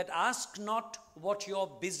that ask not what your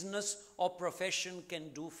business or profession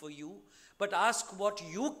can do for you, but ask what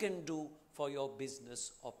you can do for your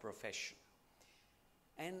business or profession.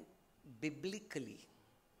 And biblically,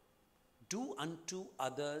 do unto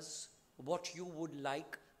others what you would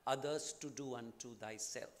like others to do unto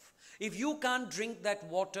thyself. If you can't drink that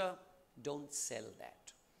water, don't sell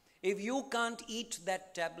that. If you can't eat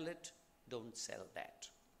that tablet, don't sell that.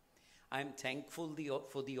 I'm thankful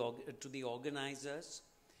to the organizers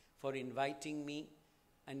for inviting me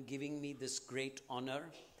and giving me this great honor.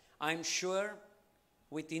 I'm sure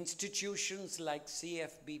with institutions like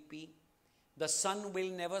CFBP, the sun will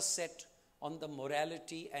never set on the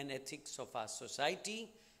morality and ethics of our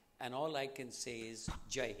society, and all I can say is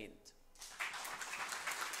Jai Hind.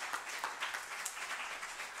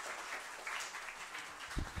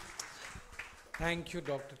 Thank you,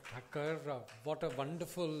 Dr. Thakkar. What a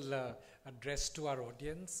wonderful address to our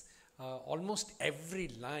audience. Almost every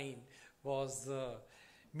line was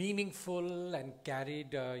meaningful and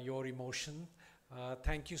carried your emotion.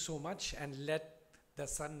 Thank you so much, and let the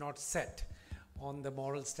sun not set on the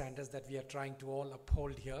moral standards that we are trying to all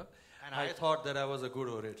uphold here. And I thought that I was a good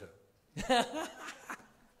orator.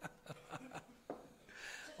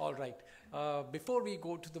 All right. Before we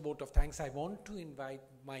go to the vote of thanks, I want to invite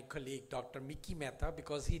my colleague, Dr. Mickey Mehta,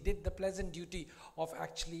 because he did the pleasant duty of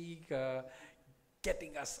actually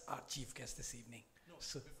getting us our chief guest this evening. No,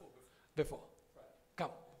 so, before. Right.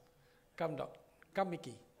 Come, Doc. Come,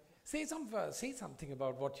 Mickey. Say something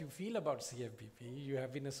about what you feel about CFBP. You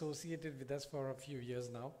have been associated with us for a few years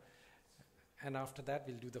now. And after that,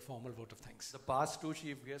 we'll do the formal vote of thanks. The past two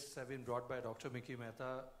chief guests have been brought by Dr. Mickey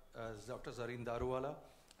Mehta, Dr. Zareen Daruwala,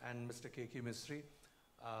 and Mr. K.K. Mistry.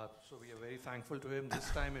 So we are very thankful to him.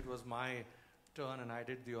 This time it was my turn, and I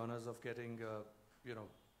did the honors of getting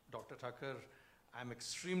Dr. Thakur, I'm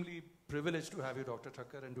extremely privileged to have you, Dr.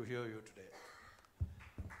 Thakur, and to hear you today.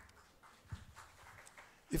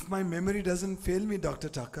 If my memory doesn't fail me, Dr.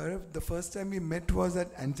 Thakur, the first time we met was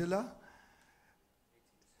at Antilla.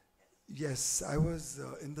 Yes, I was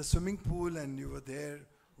in the swimming pool and you were there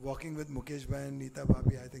walking with Mukesh Bhai and Neeta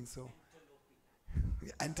Bhabhi, I think so.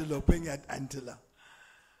 Anteloping at Antilla.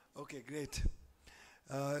 Okay, great.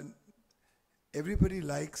 Everybody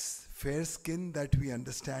likes fair skin, that we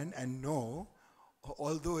understand and know,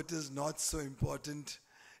 although it is not so important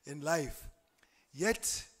in life.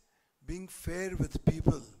 Yet, being fair with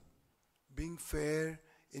people, being fair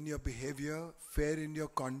in your behavior, fair in your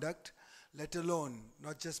conduct, let alone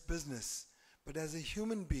not just business, but as a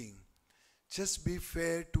human being, just be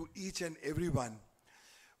fair to each and everyone.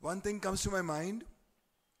 One thing comes to my mind,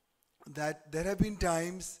 that there have been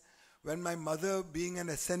times when my mother, being an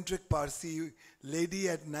eccentric Parsi lady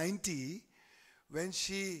at 90, when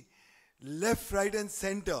she left, right and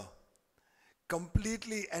center,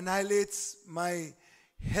 completely annihilates my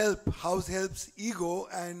house help's ego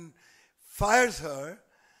and fires her.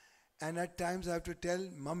 And at times I have to tell,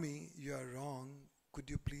 Mummy, you are wrong. Could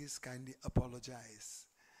you please kindly apologize?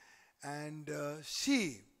 And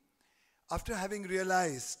she, after having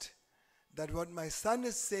realized that what my son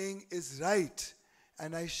is saying is right,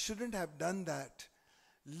 and I shouldn't have done that,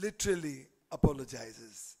 literally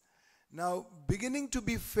apologizes. Now, beginning to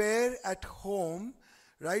be fair at home,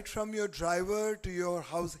 right from your driver to your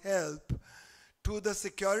house help, to the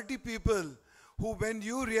security people who, when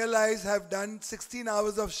you realize, have done 16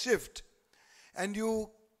 hours of shift, and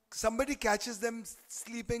somebody catches them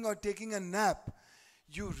sleeping or taking a nap,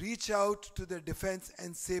 you reach out to their defense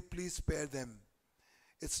and say, please spare them.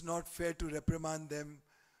 It's not fair to reprimand them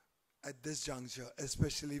at this juncture,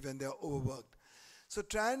 especially when they are overworked. So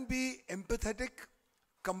try and be empathetic,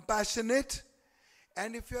 compassionate,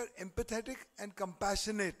 and if you are empathetic and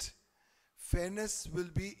compassionate, fairness will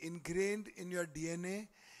be ingrained in your DNA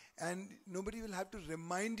and nobody will have to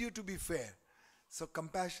remind you to be fair. So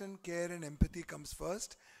compassion, care and empathy comes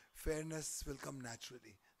first. Fairness will come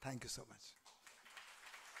naturally. Thank you so much.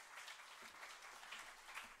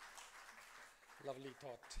 Lovely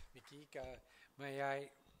thought, Vicky. May I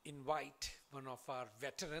invite one of our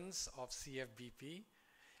veterans of CFBP,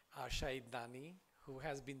 Shahid Dani, who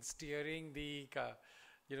has been steering the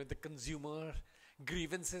consumer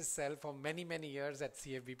grievances cell for many, many years at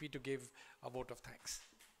CFBP, to give a vote of thanks.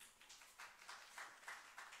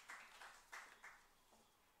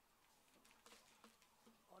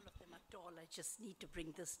 All of them are tall. I just need to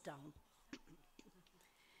bring this down.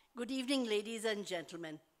 Good evening, ladies and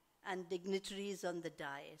gentlemen, and dignitaries on the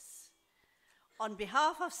dais. On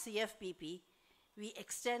behalf of CFBP, we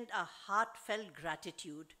extend a heartfelt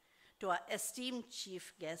gratitude to our esteemed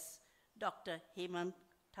chief guest, Dr. Hemant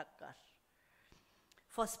Thakur,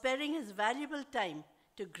 for sparing his valuable time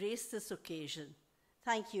to grace this occasion.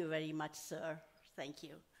 Thank you very much, sir. Thank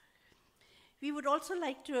you. We would also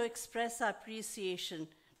like to express our appreciation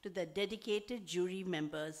to the dedicated jury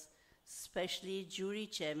members, especially Jury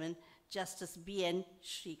Chairman Justice B.N.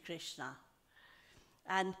 Sri Krishna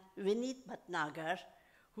and Vineet Bhatnagar,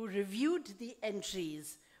 who reviewed the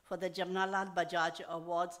entries for the Jamnalal Bajaj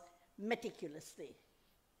Awards meticulously.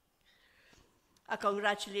 Our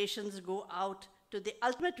congratulations go out to the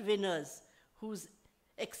ultimate winners whose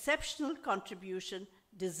exceptional contribution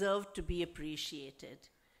deserved to be appreciated.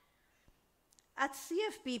 At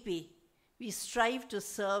CFBP, we strive to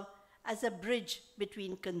serve as a bridge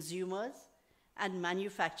between consumers and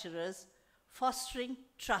manufacturers, fostering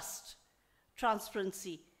trust,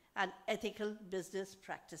 transparency, and ethical business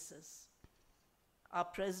practices. Our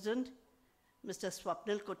president, Mr.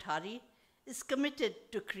 Swapnil Kothari, is committed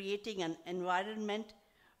to creating an environment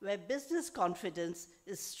where business confidence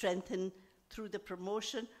is strengthened through the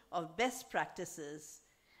promotion of best practices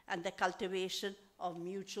and the cultivation of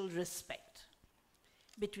mutual respect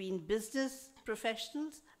between business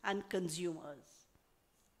professionals and consumers.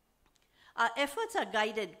 Our efforts are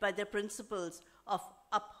guided by the principles of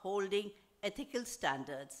upholding ethical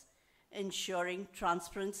standards, ensuring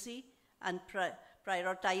transparency, and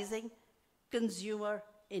prioritizing consumer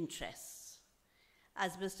interests.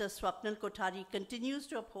 As Mr. Swapnil Kothari continues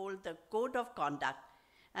to uphold the code of conduct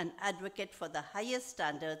and advocate for the highest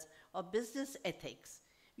standards of business ethics,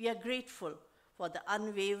 we are grateful for the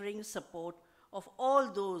unwavering support of all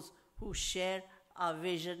those who share our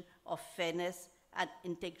vision of fairness and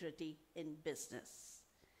integrity in business.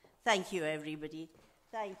 Thank you, everybody.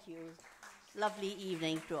 Thank you. Lovely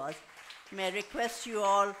evening to us. May I request you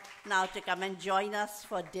all now to come and join us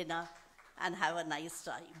for dinner and have a nice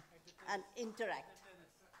time and interact.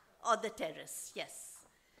 on the terrace, yes,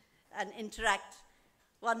 and interact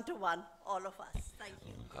one-to-one, all of us. Thank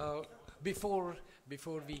you. Before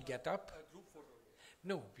we get up,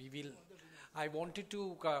 no, we will. I wanted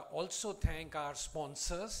to also thank our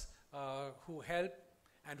sponsors who help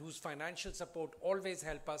and whose financial support always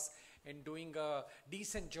help us in doing a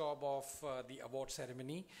decent job of the award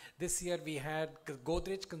ceremony. This year we had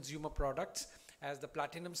Godrej Consumer Products as the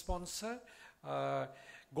platinum sponsor,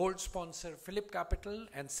 gold sponsor Philip Capital,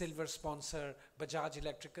 and silver sponsor Bajaj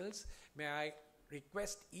Electricals. May I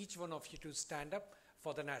request each one of you to stand up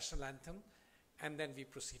for the national anthem, and then we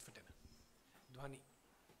proceed for dinner. Dhwani.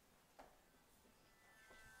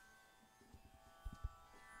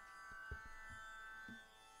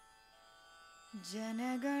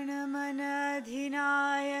 जनगण मन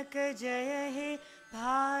अधिनायक जय हे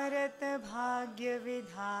भारत भाग्य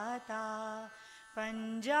विधाता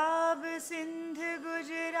पंजाब सिंध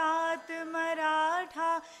गुजरात मराठा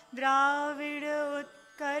द्राविड़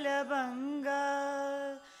उत्कल बंग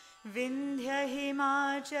विंध्य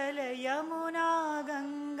हिमाचल यमुना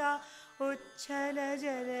गंगा उच्छल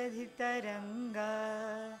जलधि तरंग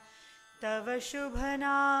तव शुभ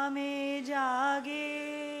नामे जागे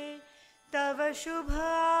तव शुभ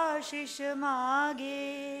आशीष मागे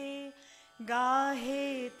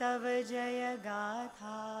गाहे तव जय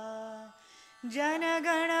गाथा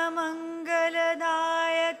जनगण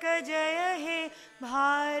मंगलदायक जय हे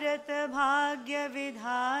भारत भाग्य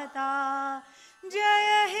विधाता जय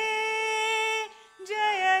हे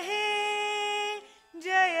जय हे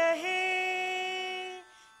जय हे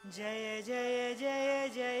जय जय जय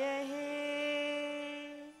जय हे.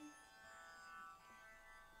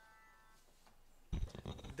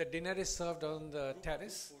 The dinner is served on the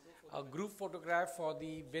terrace. A group photograph for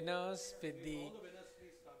the winners with the... All the winners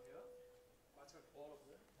please come here. All of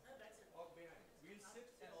them. Or behind. We'll sit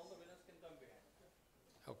and all the winners can come behind.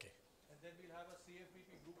 Okay. And then we'll have a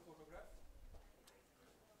CFBP group photograph.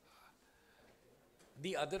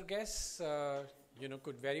 The other guests,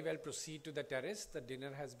 could very well proceed to the terrace. The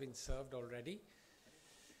dinner has been served already.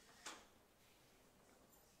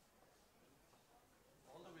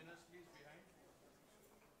 All the winners please behind.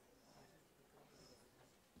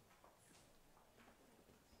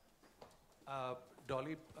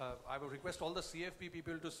 Dolly, I will request all the CFP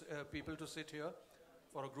people to sit here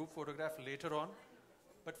for a group photograph later on.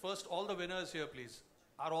 But first, all the winners here, please.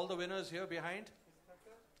 Are all the winners here behind?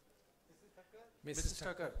 Mrs.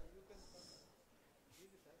 Tucker.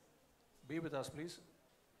 Be with us, please.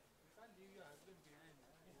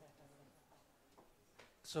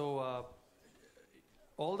 So,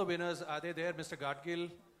 all the winners, are they there? Mr. Gadgil,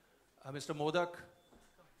 Mr. Modak.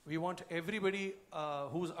 We want everybody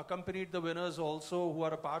who's accompanied the winners also, who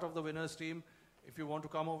are a part of the winners team. If you want to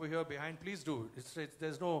come over here behind, please do.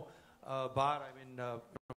 There's no bar. I mean,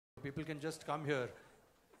 people can just come here.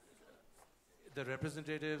 The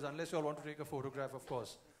representatives, unless you all want to take a photograph, of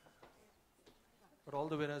course. But all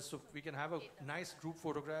the winners, so we can have a nice group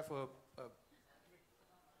photograph.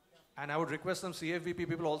 And I would request some CFVP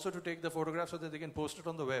people also to take the photograph so that they can post it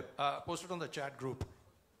on the web, post it on the chat group.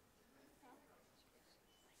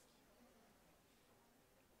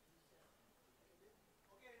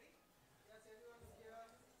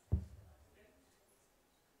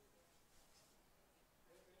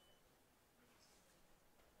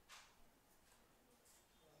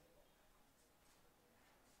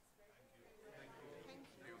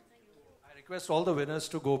 Request all the winners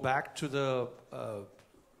to go back to the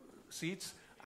seats.